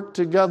to work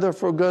together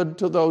for good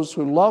to those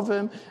who love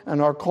him and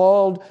are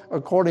called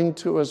according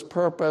to his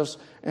purpose.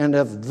 And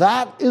if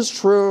that is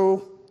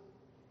true,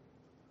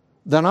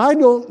 then I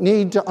don't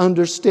need to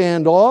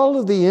understand all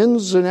of the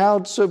ins and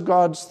outs of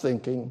God's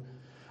thinking.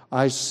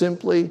 I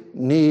simply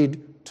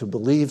need to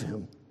believe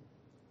him.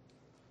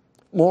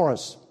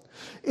 Morris.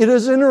 It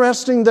is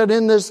interesting that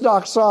in this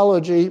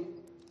doxology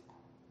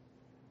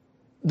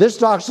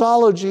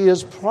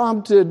is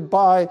prompted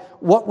by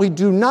what we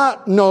do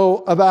not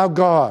know about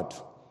God.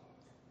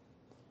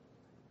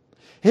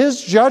 His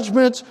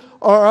judgments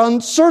are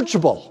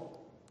unsearchable.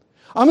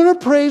 I'm going to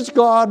praise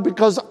God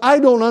because I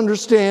don't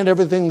understand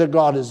everything that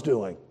God is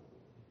doing.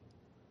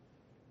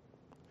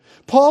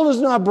 Paul is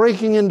not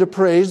breaking into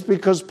praise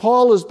because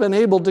Paul has been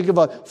able to give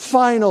a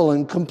final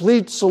and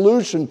complete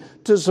solution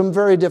to some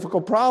very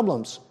difficult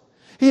problems.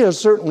 He has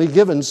certainly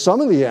given some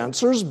of the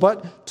answers,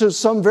 but to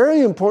some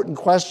very important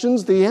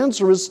questions, the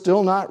answer is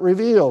still not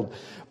revealed.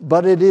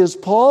 But it is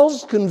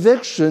Paul's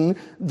conviction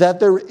that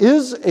there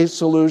is a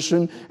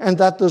solution and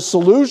that the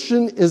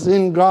solution is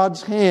in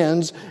God's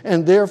hands,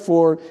 and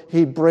therefore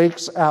he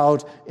breaks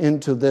out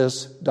into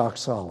this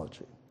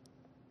doxology.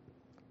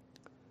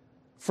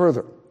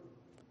 Further,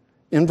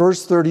 in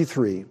verse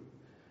 33,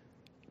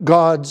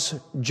 God's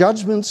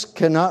judgments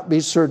cannot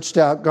be searched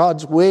out.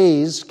 God's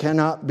ways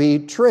cannot be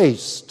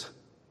traced.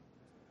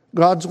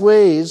 God's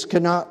ways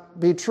cannot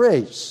be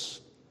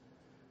traced.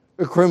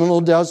 A criminal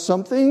does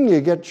something,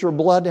 you get your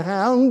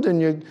bloodhound and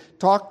you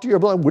talk to your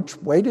blood.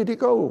 Which way did he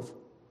go?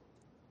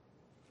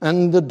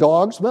 And the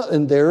dog smell,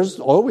 and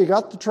we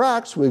got the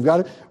tracks. We're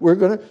going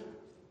to.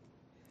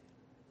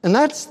 And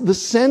that's the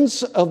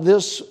sense of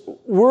this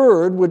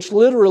word, which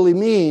literally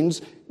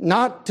means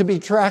not to be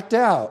tracked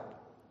out.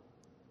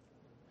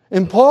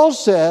 And Paul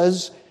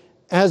says,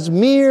 as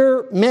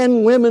mere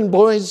men, women,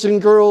 boys,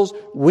 and girls,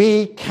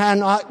 we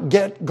cannot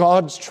get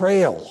God's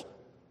trail.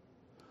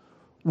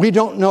 We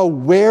don't know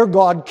where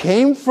God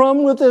came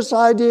from with this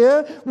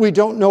idea. We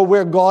don't know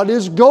where God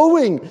is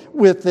going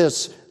with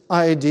this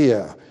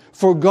idea.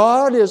 For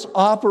God is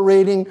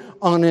operating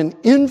on an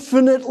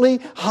infinitely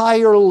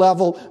higher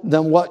level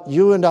than what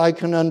you and I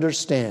can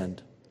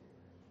understand.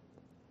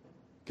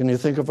 Can you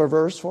think of a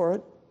verse for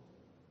it?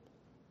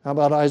 How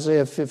about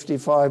Isaiah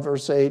 55,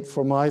 verse 8?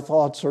 For my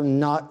thoughts are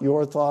not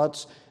your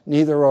thoughts,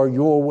 neither are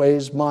your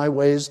ways my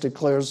ways,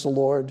 declares the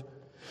Lord.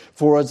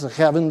 For as the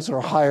heavens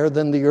are higher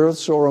than the earth,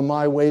 so are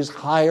my ways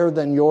higher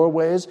than your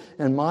ways,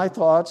 and my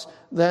thoughts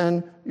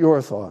than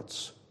your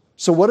thoughts.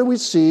 So what do we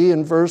see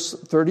in verse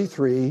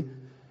 33?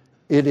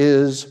 It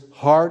is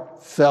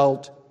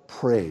heartfelt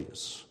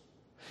praise.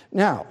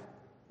 Now,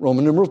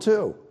 Roman numeral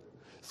 2.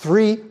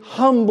 3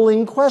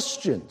 humbling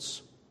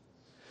questions.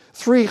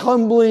 3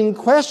 humbling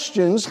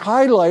questions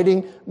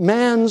highlighting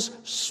man's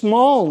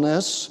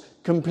smallness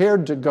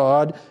compared to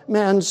God,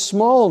 man's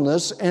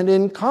smallness and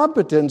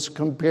incompetence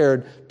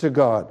compared to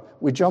God.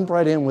 We jump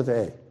right in with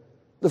A.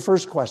 The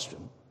first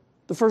question,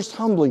 the first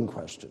humbling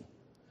question.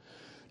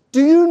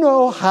 Do you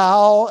know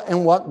how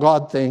and what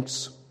God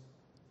thinks?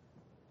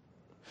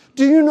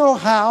 Do you know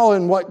how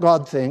and what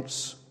God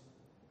thinks?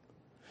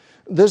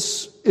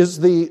 This is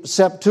the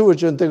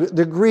Septuagint,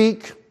 the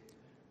Greek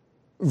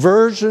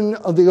version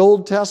of the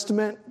Old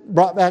Testament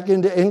brought back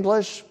into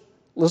English.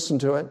 Listen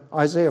to it.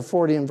 Isaiah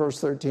 40 and verse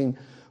 13.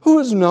 Who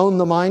has known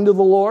the mind of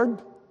the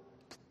Lord?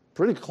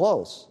 Pretty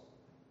close.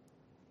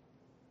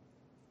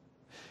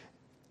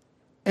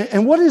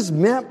 And what is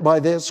meant by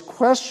this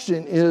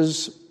question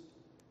is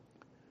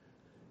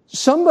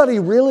somebody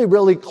really,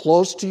 really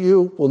close to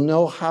you will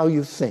know how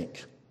you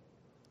think.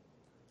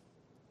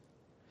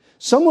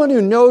 Someone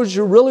who knows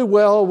you really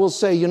well will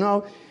say, you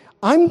know,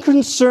 I'm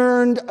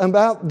concerned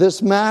about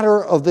this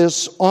matter of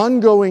this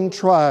ongoing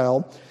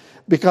trial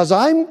because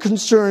I'm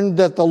concerned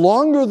that the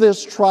longer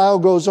this trial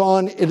goes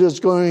on, it is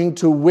going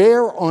to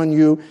wear on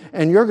you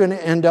and you're going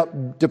to end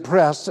up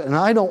depressed, and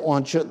I don't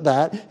want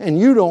that, and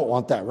you don't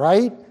want that,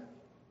 right?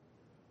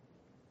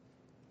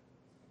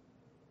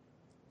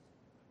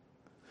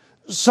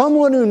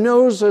 Someone who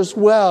knows us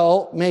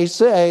well may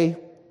say,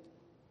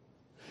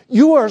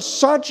 you are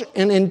such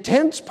an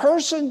intense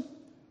person.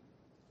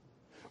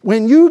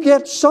 When you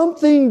get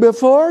something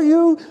before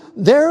you,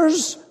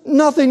 there's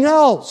nothing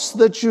else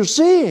that you're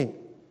seeing.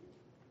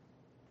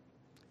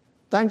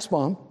 Thanks,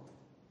 Mom.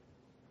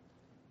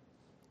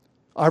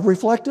 I've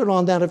reflected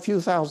on that a few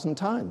thousand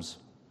times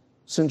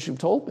since you've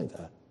told me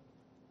that.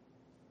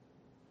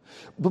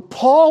 But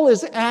Paul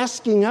is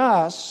asking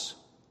us,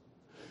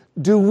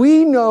 do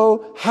we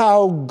know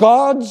how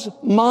God's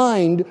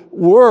mind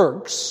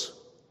works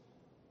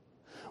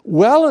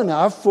well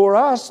enough for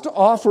us to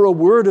offer a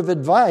word of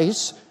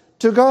advice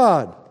to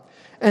God?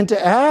 And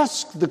to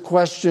ask the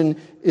question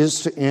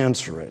is to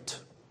answer it.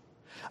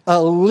 A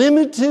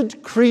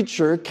limited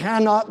creature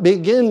cannot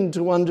begin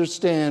to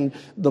understand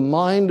the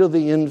mind of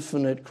the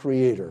infinite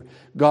Creator.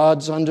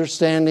 God's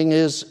understanding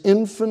is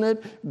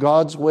infinite.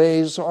 God's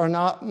ways are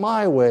not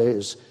my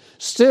ways.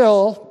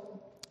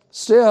 Still,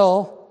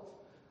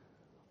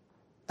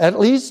 at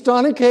least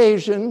on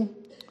occasion,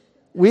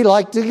 we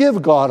like to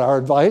give God our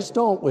advice,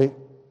 don't we?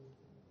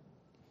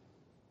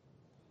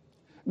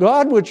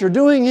 God, what you're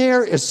doing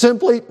here is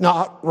simply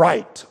not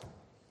right.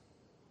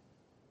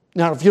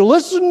 Now, if you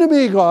listen to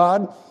me,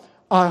 God,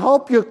 I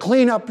hope you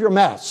clean up your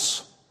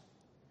mess.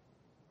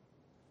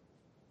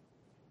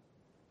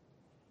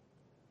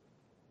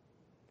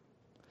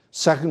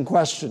 Second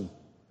question.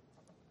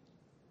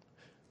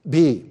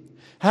 B.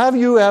 Have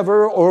you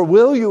ever or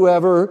will you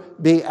ever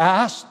be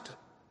asked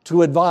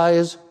to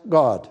advise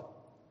God?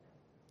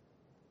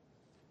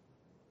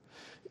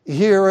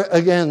 Here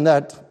again,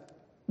 that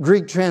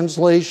Greek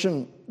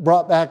translation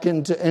brought back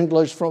into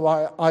English from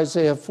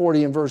Isaiah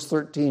 40 and verse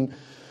 13.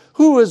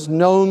 Who has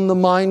known the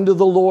mind of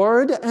the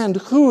Lord, and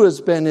who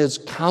has been his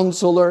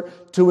counselor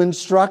to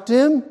instruct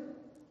him?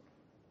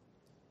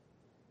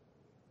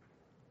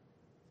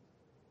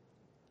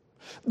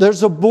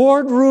 There's a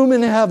boardroom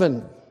in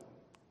heaven.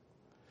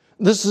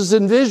 This is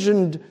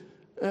envisioned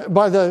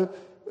by the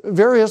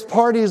various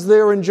parties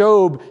there in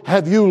Job.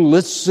 Have you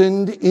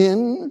listened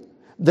in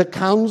the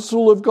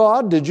counsel of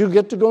God? Did you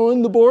get to go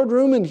in the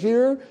boardroom and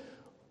hear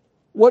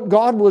what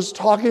God was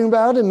talking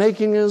about and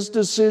making his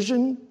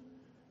decision?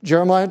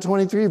 Jeremiah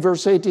 23,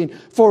 verse 18.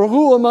 For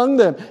who among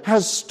them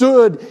has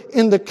stood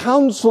in the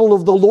counsel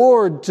of the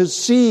Lord to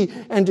see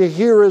and to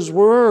hear his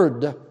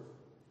word?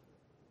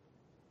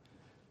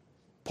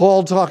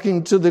 Paul,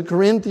 talking to the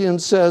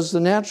Corinthians, says the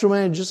natural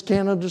man just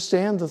can't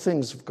understand the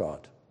things of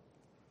God.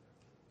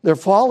 They're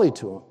folly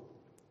to him.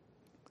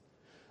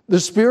 The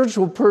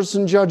spiritual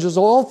person judges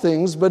all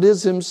things, but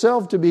is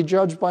himself to be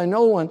judged by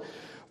no one.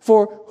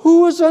 For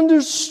who has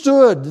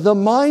understood the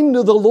mind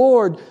of the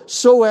Lord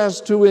so as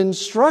to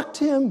instruct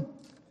him?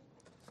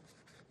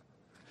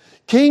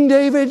 King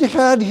David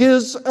had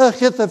his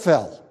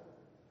Ahithophel.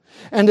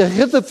 And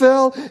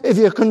Ahithophel, if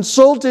you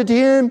consulted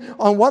him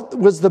on what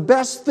was the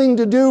best thing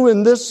to do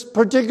in this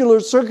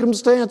particular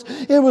circumstance,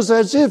 it was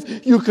as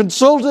if you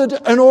consulted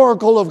an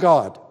oracle of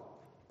God.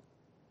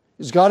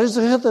 He's got his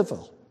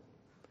Ahithophel.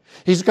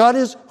 He's got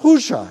his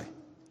Hushai.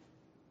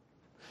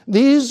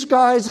 These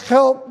guys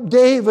helped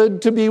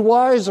David to be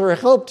wiser,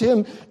 helped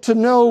him to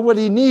know what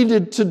he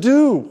needed to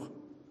do.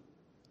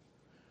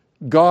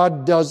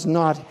 God does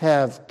not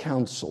have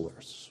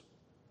counselors.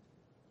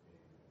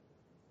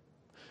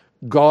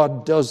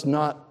 God does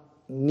not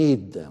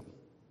need them.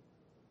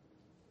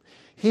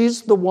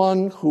 He's the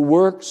one who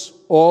works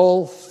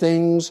all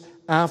things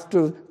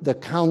after the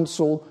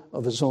counsel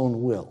of his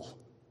own will.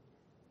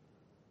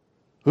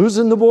 Who's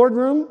in the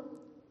boardroom?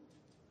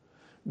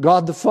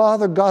 God the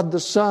Father, God the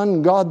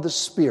Son, God the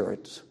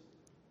Spirit.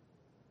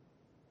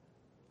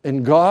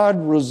 And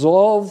God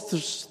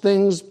resolves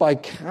things by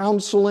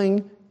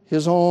counseling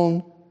his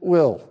own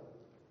will.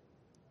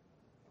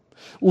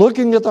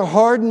 Looking at the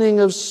hardening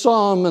of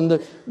some and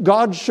the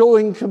God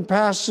showing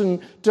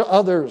compassion to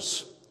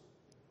others,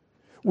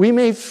 we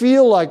may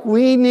feel like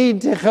we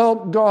need to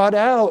help God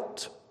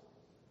out.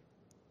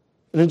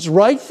 And it's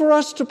right for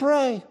us to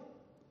pray.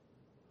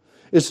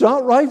 It's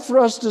not right for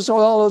us to say,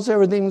 oh,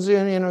 everything's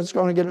in, it's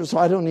going to get it, so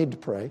I don't need to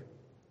pray.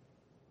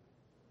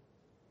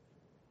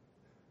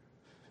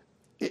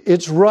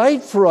 It's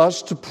right for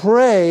us to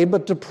pray,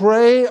 but to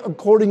pray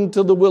according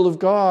to the will of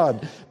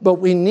God. But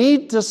we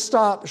need to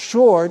stop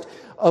short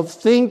of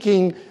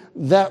thinking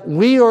that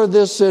we are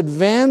this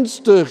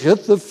advanced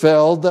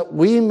Ahithophel, that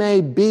we may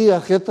be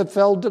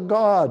Ahithophel to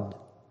God.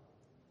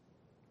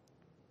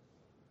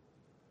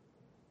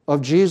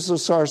 Of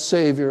Jesus our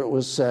Savior, it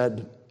was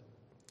said,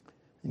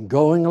 and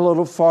going a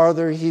little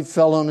farther, he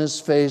fell on his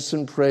face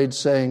and prayed,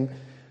 saying,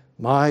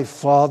 My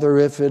Father,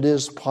 if it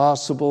is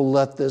possible,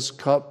 let this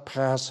cup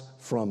pass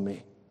from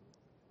me.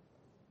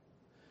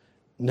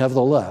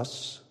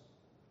 Nevertheless,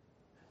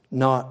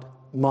 not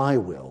my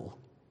will,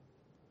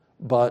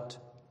 but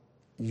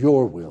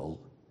your will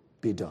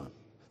be done.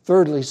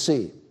 Thirdly,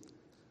 C.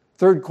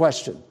 Third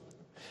question.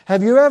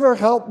 Have you ever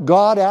helped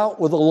God out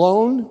with a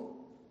loan?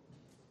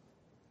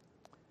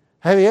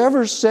 Have you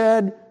ever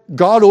said,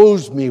 God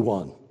owes me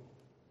one?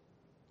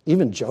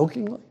 Even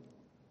jokingly?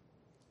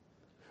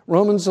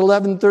 Romans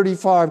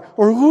 11:35,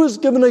 or who has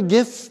given a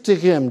gift to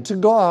him, to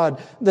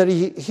God, that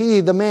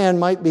he, the man,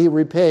 might be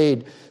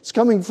repaid? It's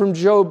coming from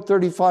Job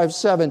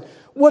 35:7.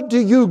 What do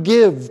you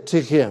give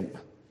to him?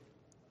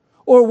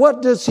 Or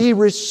what does he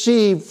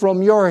receive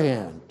from your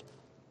hand?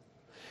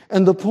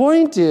 And the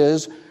point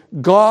is,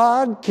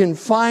 God can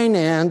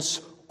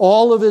finance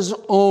all of his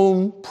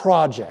own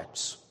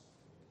projects.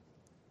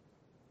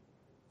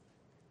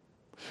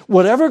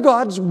 Whatever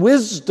God's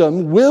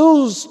wisdom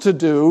wills to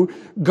do,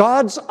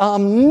 God's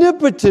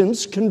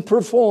omnipotence can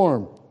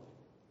perform.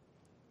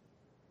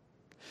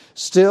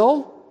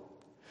 Still,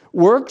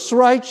 works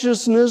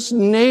righteousness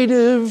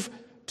native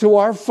to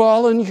our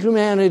fallen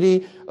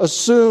humanity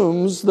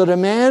assumes that a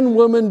man,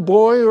 woman,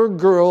 boy, or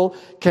girl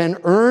can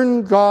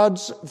earn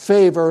God's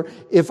favor.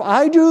 If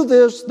I do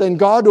this, then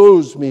God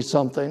owes me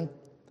something.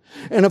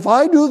 And if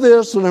I do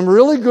this and I'm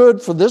really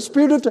good for this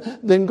period of time,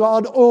 then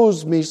God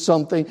owes me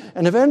something.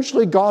 And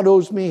eventually God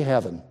owes me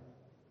heaven.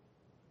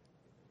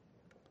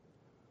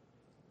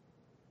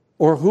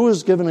 Or who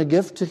has given a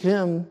gift to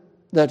him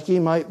that he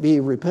might be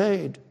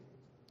repaid?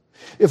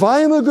 If I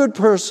am a good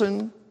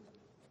person,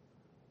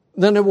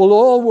 then it will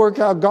all work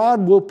out.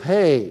 God will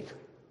pay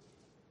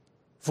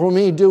for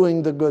me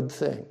doing the good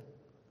thing.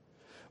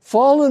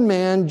 Fallen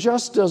man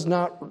just does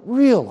not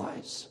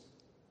realize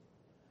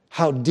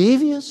how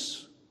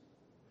devious,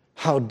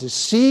 how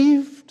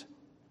deceived,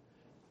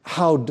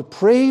 how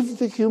depraved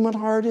the human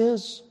heart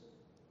is.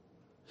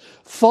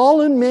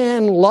 Fallen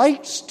man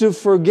likes to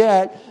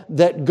forget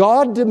that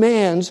God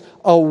demands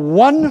a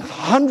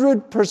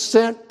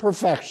 100%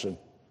 perfection.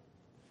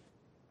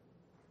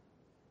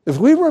 If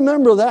we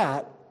remember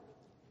that,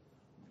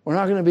 we're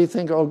not going to be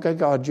thinking, oh,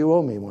 God, you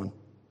owe me one.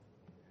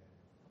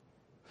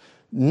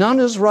 None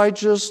is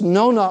righteous,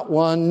 no, not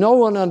one. No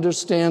one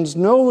understands,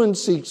 no one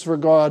seeks for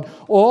God.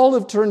 All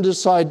have turned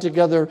aside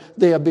together.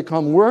 They have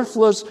become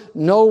worthless.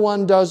 No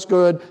one does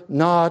good,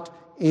 not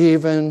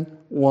even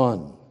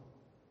one.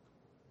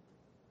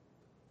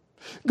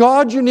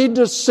 God, you need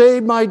to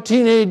save my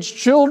teenage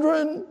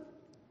children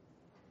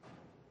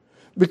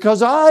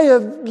because I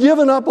have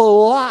given up a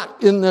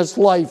lot in this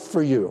life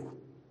for you.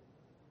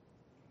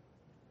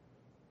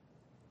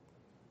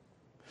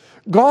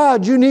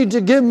 God, you need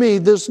to give me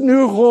this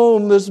new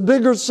home, this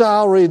bigger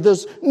salary,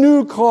 this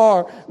new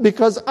car,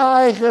 because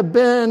I have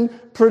been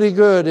pretty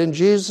good. And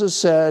Jesus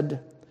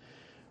said,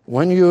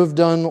 when you have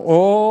done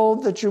all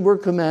that you were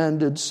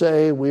commanded,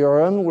 say, we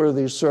are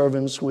unworthy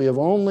servants. We have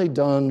only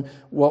done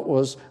what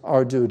was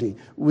our duty.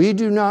 We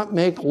do not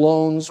make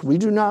loans. We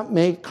do not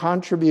make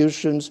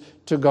contributions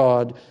to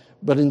God.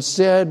 But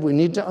instead, we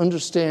need to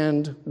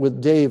understand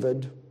with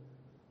David,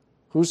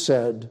 who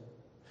said,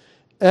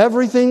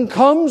 everything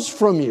comes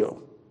from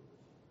you,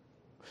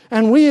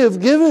 and we have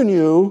given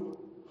you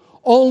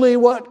only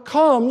what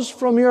comes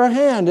from your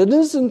hand. And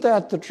isn't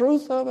that the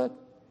truth of it?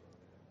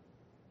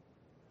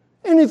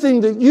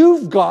 Anything that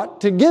you've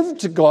got to give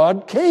to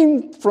God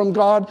came from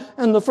God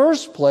in the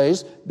first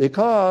place,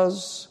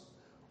 because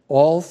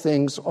all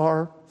things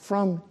are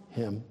from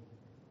Him.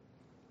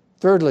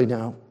 Thirdly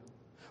now,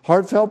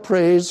 heartfelt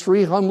praise,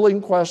 3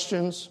 humbling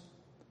questions.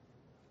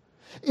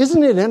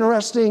 Isn't it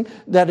interesting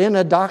that in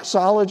a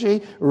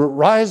doxology,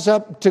 rise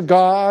up to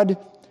God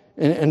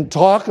and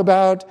talk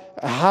about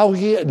how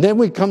then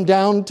we come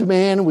down to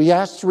man and we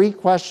ask 3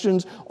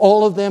 questions,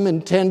 all of them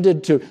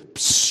intended to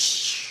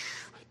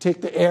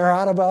take the air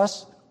out of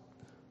us?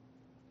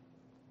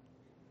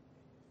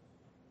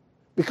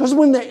 Because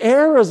when the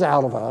air is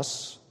out of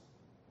us,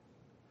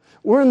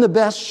 we're in the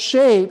best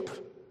shape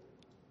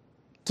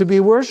to be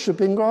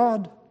worshiping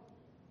God.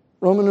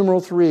 Roman numeral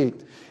 3.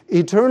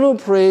 Eternal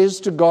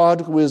praise to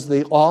God, who is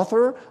the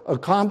author,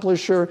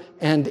 accomplisher,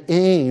 and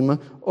aim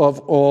of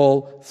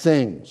all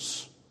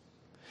things.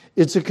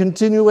 It's a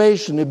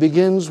continuation. It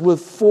begins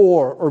with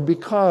for or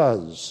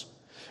because.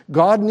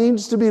 God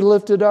needs to be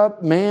lifted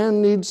up.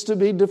 Man needs to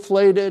be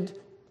deflated,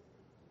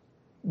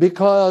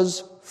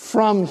 because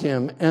from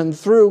Him and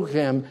through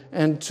Him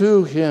and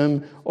to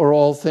Him are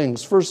all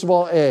things. First of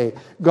all, A,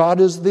 God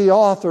is the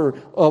author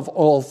of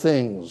all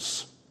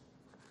things.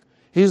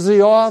 He's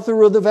the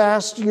author of the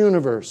vast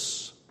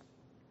universe.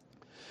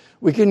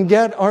 We can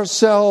get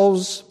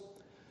ourselves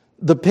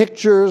the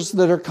pictures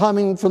that are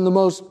coming from the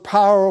most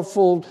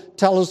powerful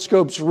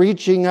telescopes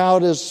reaching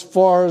out as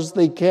far as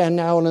they can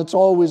now, and it's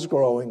always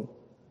growing.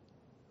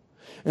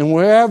 And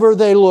wherever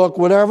they look,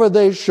 whatever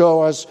they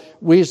show us,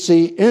 we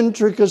see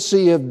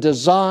intricacy of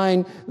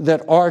design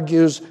that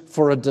argues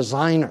for a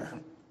designer.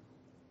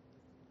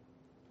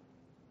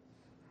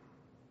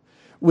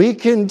 We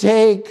can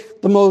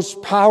take the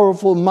most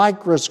powerful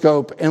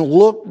microscope and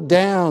look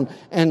down,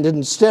 and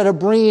instead of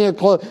bringing it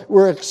close,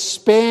 we're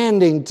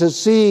expanding to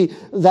see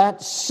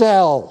that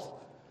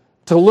cell,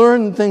 to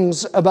learn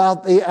things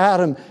about the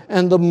atom.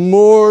 And the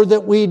more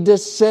that we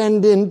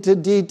descend into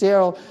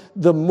detail,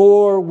 the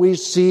more we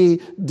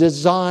see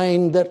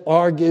design that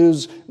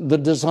argues the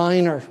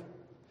designer.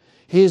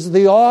 He's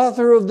the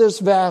author of this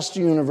vast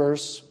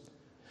universe,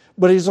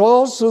 but He's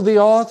also the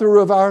author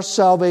of our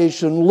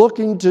salvation,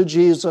 looking to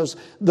Jesus,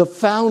 the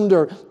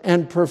founder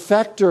and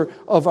perfecter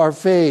of our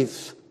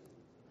faith.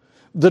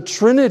 The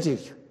Trinity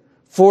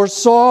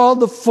foresaw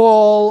the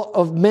fall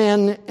of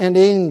men and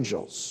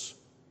angels.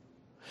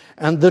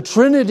 And the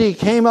Trinity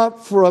came up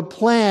for a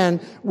plan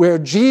where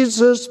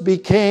Jesus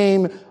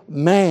became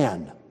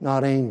man,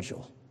 not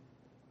angel.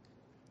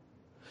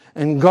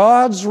 And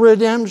God's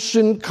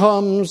redemption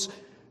comes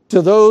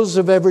to those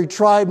of every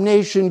tribe,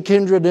 nation,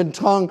 kindred, and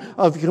tongue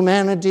of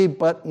humanity,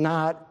 but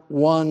not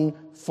one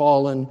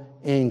fallen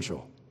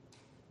angel.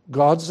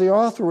 God's the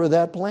author of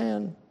that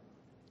plan.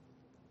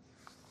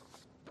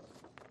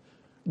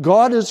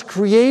 God has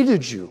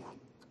created you.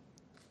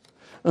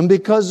 And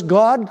because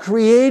God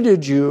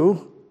created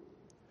you,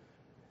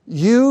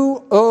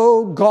 you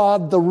owe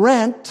God the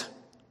rent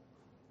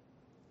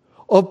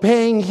of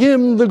paying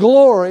Him the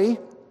glory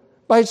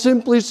by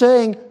simply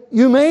saying,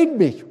 "You made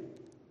me."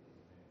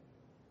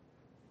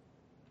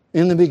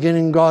 In the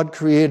beginning, God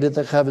created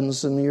the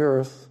heavens and the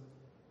earth.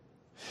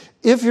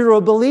 If you're a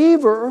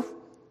believer,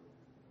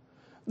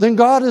 then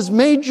God has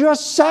made you a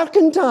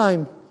second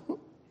time,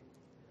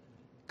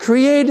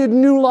 created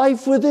new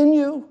life within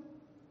you.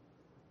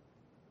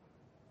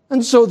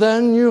 And so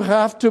then you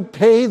have to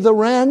pay the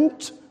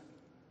rent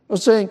of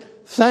saying,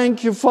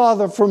 "Thank you,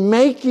 Father, for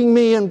making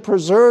me and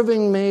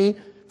preserving me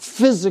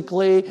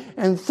physically,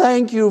 and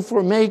thank you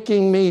for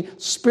making me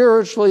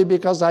spiritually,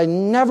 because I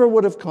never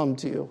would have come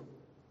to you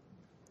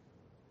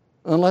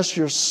unless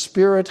your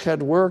Spirit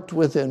had worked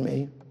within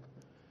me."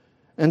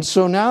 And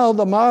so now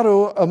the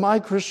motto of my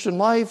Christian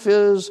life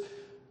is,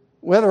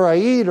 whether I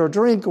eat or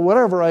drink or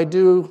whatever I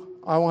do,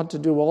 I want to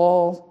do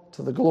all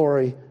to the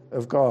glory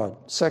of God.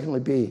 Secondly,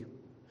 B,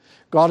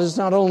 God is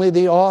not only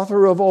the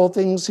author of all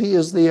things, He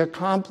is the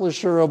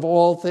accomplisher of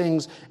all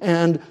things,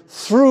 and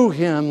through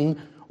Him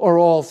are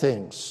all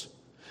things.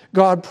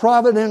 God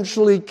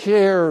providentially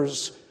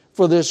cares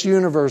for this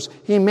universe.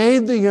 He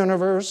made the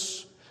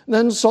universe.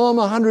 Then Psalm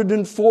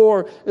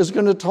 104 is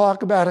going to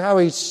talk about how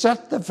He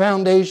set the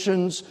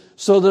foundations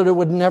so that it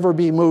would never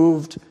be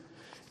moved.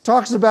 It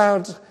talks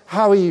about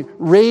how He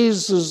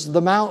raises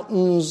the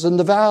mountains and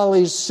the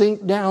valleys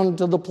sink down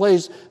to the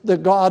place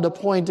that God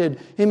appointed.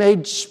 He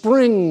made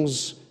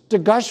springs to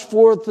gush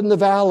forth in the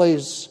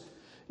valleys.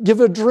 Give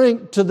a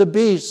drink to the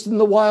beasts, and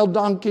the wild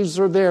donkeys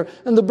are there,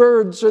 and the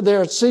birds are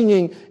there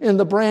singing in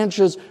the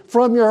branches.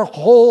 From your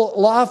whole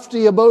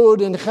lofty abode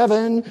in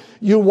heaven,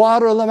 you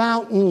water the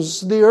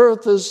mountains, the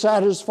earth is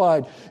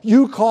satisfied.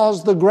 You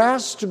cause the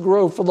grass to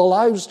grow for the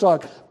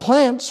livestock,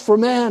 plants for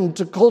man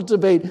to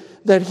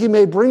cultivate, that he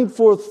may bring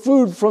forth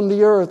food from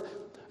the earth,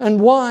 and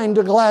wine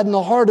to gladden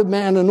the heart of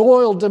man, and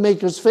oil to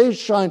make his face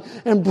shine,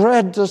 and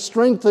bread to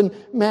strengthen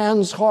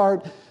man's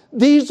heart.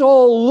 These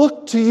all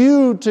look to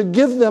you to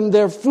give them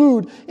their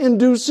food in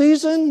due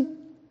season.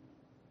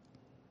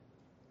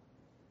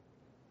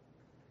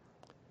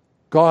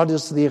 God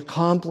is the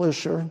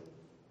accomplisher.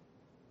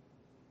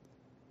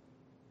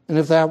 And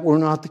if that were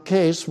not the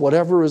case,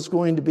 whatever is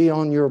going to be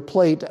on your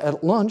plate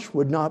at lunch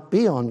would not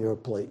be on your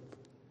plate.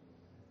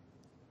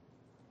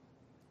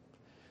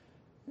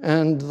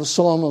 And the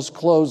psalmist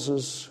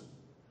closes,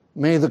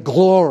 "May the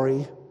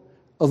glory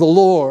of the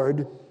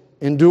Lord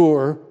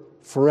endure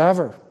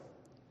forever."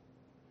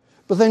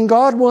 But then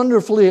God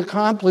wonderfully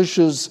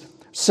accomplishes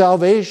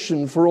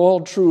salvation for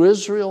all true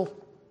Israel.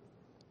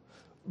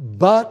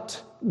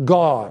 But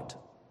God,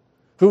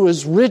 who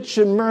is rich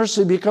in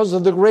mercy because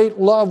of the great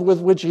love with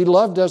which he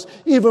loved us,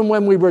 even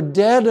when we were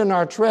dead in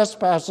our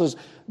trespasses,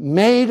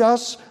 made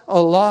us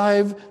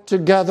alive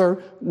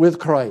together with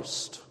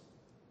Christ.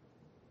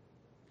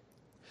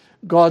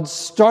 God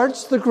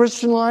starts the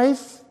Christian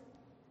life,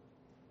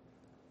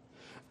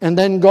 and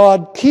then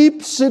God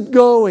keeps it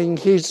going.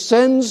 He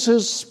sends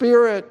his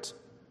Spirit,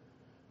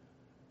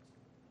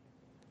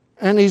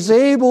 and he's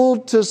able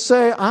to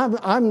say,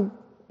 I'm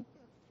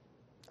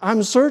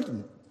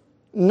certain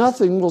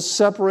nothing will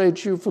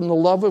separate you from the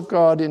love of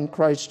God in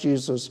Christ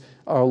Jesus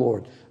our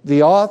Lord.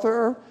 The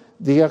author,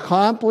 the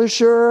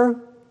accomplisher,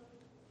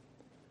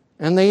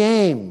 and the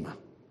aim.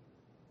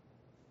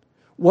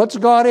 What's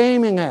God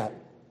aiming at?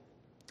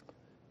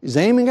 He's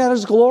aiming at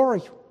his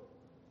glory.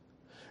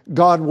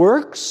 God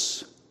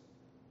works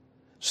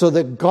so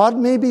that God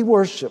may be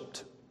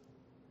worshiped.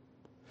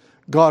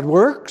 God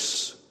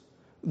works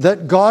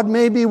that God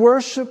may be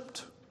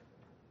worshiped.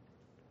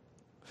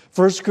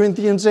 1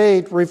 Corinthians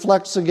 8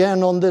 reflects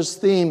again on this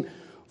theme,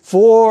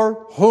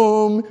 for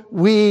whom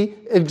we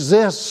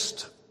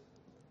exist.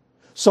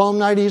 Psalm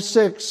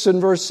 96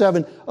 and verse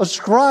 7,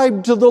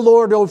 ascribe to the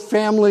Lord, O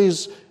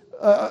families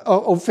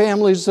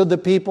of the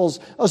peoples,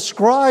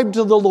 ascribe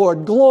to the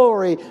Lord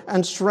glory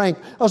and strength.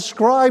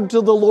 Ascribe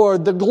to the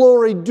Lord the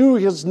glory due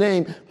his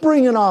name.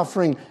 Bring an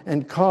offering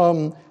and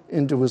come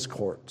into his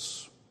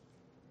courts.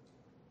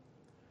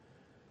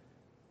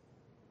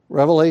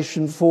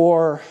 Revelation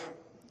 4,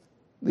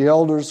 the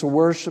elders are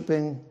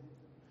worshiping.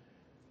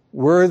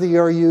 Worthy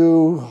are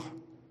you,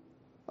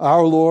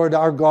 our Lord,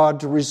 our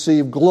God, to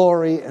receive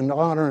glory and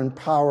honor and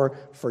power,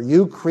 for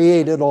you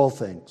created all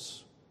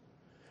things.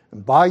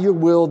 And by your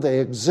will they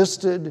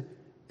existed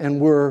and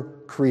were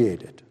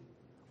created.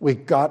 We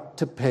got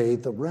to pay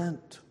the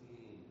rent.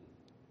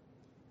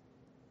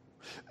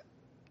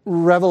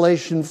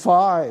 Revelation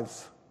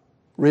 5,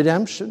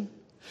 redemption.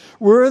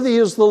 Worthy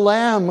is the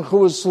Lamb who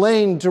was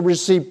slain to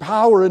receive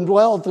power and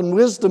wealth and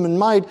wisdom and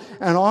might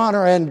and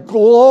honor and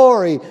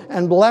glory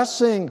and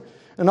blessing.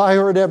 And I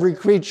heard every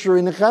creature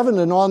in heaven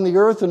and on the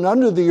earth and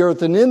under the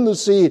earth and in the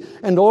sea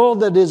and all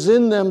that is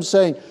in them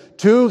saying,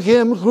 to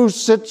him who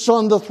sits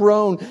on the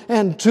throne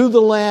and to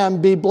the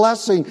Lamb be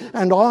blessing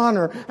and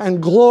honor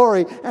and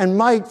glory and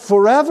might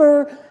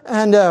forever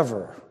and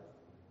ever.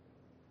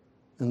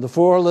 And the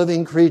four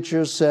living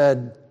creatures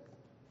said,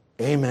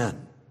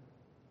 Amen.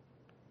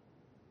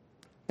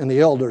 And the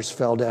elders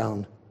fell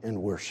down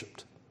and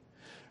worshiped.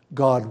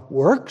 God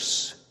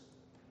works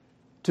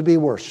to be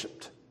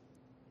worshiped.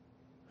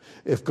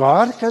 If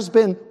God has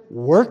been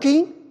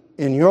working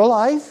in your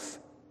life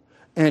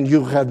and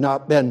you have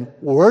not been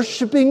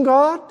worshiping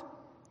God,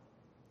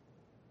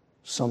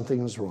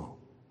 something is wrong.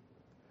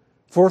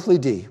 Fourthly,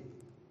 D,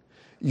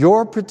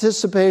 your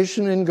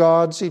participation in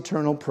God's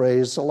eternal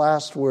praise, the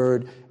last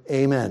word,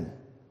 amen.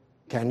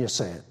 Can you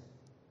say it?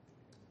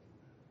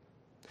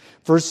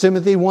 1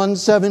 Timothy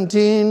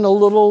 1:17, a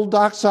little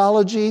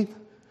doxology.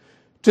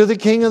 To the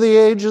King of the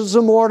ages,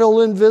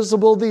 immortal,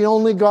 invisible, the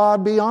only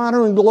God, be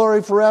honor and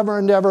glory forever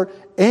and ever.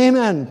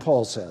 Amen,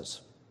 Paul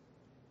says.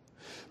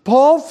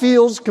 Paul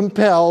feels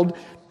compelled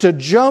to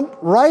jump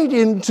right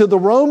into the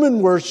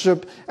Roman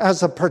worship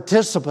as a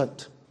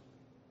participant.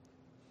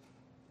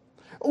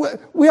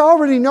 We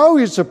already know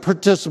he's a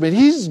participant.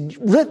 He's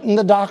written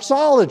the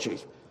doxology.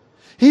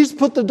 He's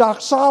put the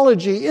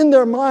doxology in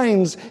their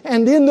minds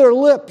and in their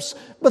lips,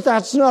 but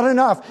that's not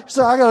enough.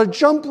 So I got to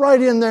jump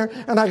right in there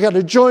and I got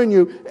to join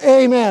you.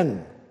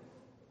 Amen.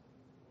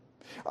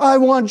 I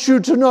want you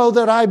to know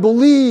that I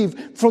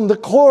believe from the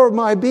core of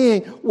my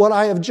being what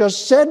I have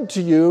just said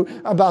to you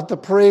about the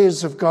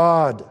praise of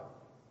God.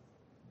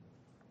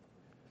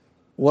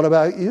 What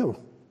about you?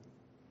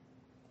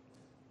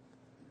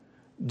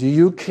 Do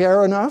you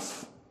care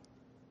enough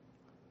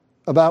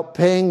about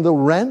paying the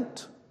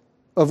rent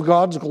of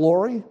God's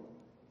glory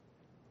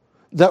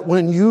that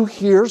when you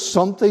hear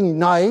something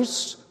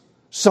nice,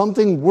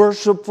 something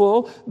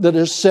worshipful that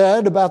is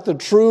said about the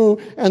true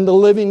and the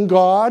living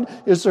God,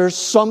 is there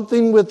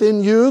something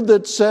within you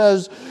that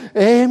says,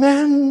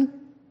 Amen?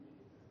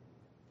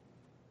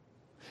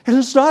 And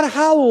it's not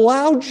how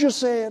loud you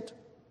say it.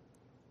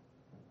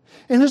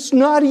 And it's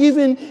not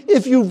even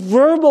if you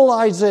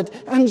verbalize it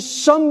and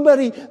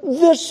somebody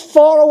this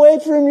far away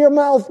from your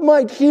mouth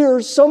might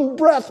hear some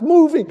breath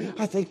moving.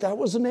 I think that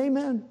was an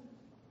amen.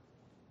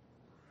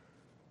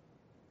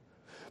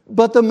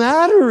 But the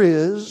matter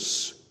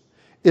is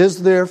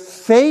there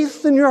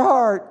faith in your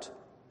heart?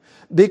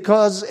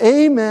 Because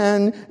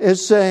amen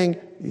is saying,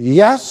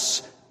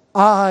 yes,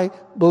 I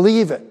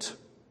believe it.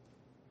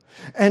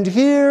 And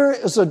here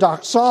is a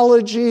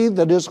doxology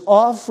that is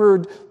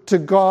offered to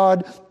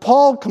God.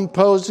 Paul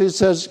composed, he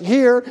says,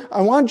 here,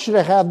 I want you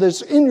to have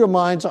this in your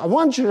minds. I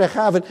want you to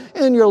have it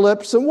in your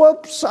lips. And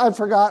whoops, I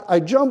forgot. I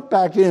jumped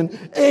back in.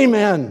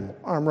 Amen.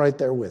 I'm right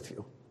there with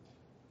you.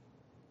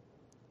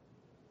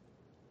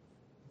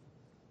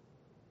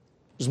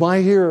 Is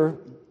my here,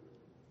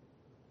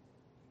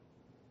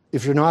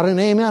 if you're not an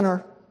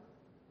amener,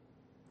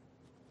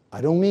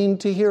 I don't mean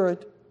to hear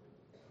it.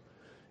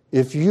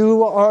 If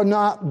you are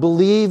not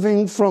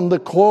believing from the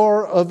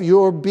core of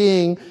your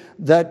being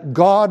that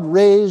God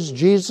raised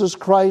Jesus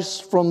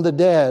Christ from the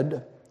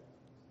dead,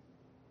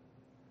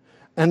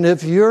 and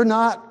if you're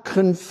not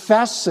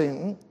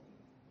confessing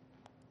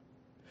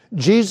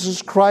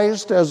Jesus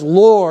Christ as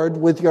Lord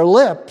with your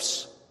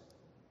lips,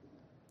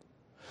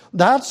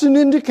 that's an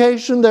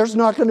indication there's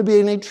not going to be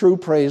any true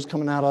praise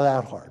coming out of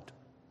that heart.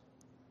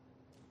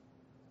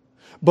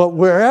 But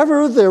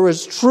wherever there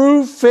is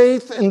true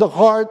faith in the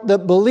heart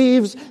that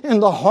believes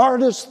in the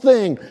hardest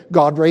thing,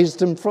 God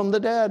raised him from the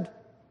dead.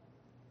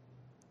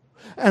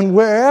 And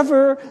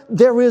wherever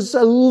there is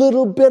a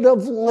little bit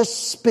of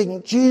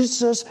lisping,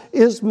 Jesus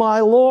is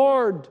my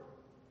Lord,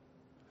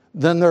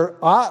 then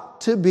there ought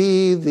to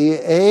be the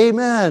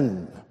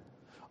amen.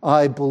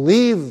 I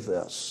believe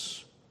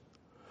this.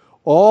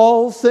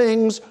 All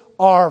things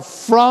are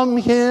from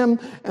him,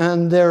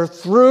 and they're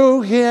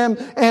through him,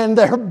 and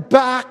they're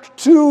back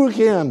to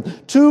him,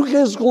 to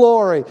his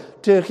glory.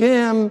 To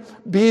him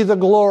be the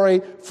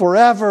glory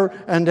forever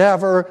and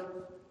ever.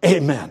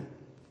 Amen.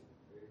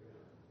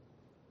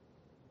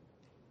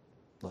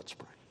 Let's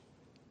pray.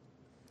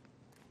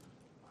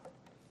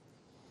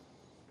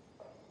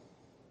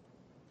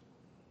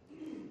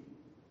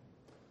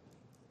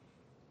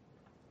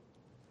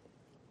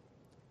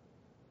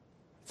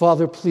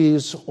 Father,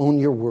 please own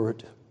your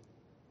word.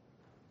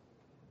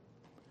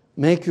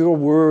 Make your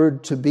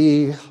word to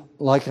be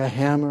like a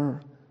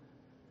hammer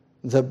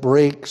that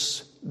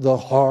breaks the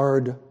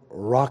hard,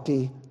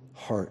 rocky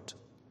heart.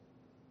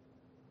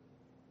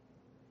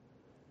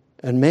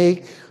 And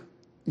make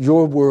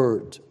your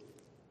word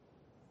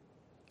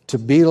to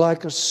be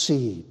like a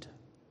seed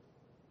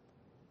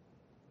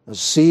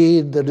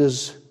that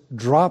is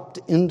dropped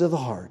into the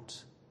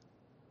heart.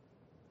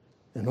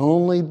 And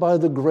only by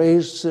the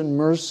grace and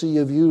mercy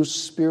of you,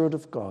 Spirit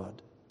of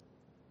God,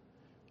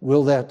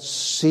 will that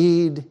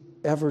seed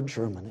ever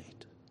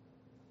germinate.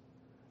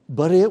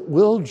 But it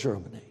will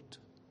germinate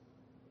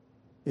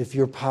if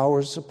your power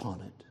is upon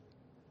it.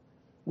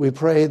 We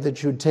pray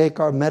that you take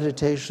our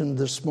meditation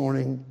this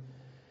morning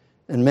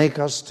and make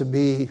us to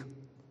be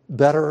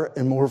better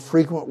and more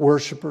frequent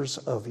worshipers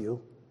of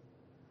you.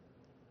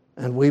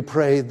 And we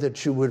pray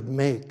that you would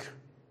make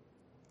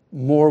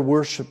more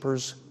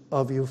worshipers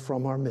of you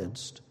from our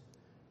midst.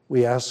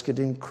 We ask it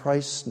in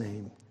Christ's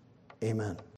name. Amen.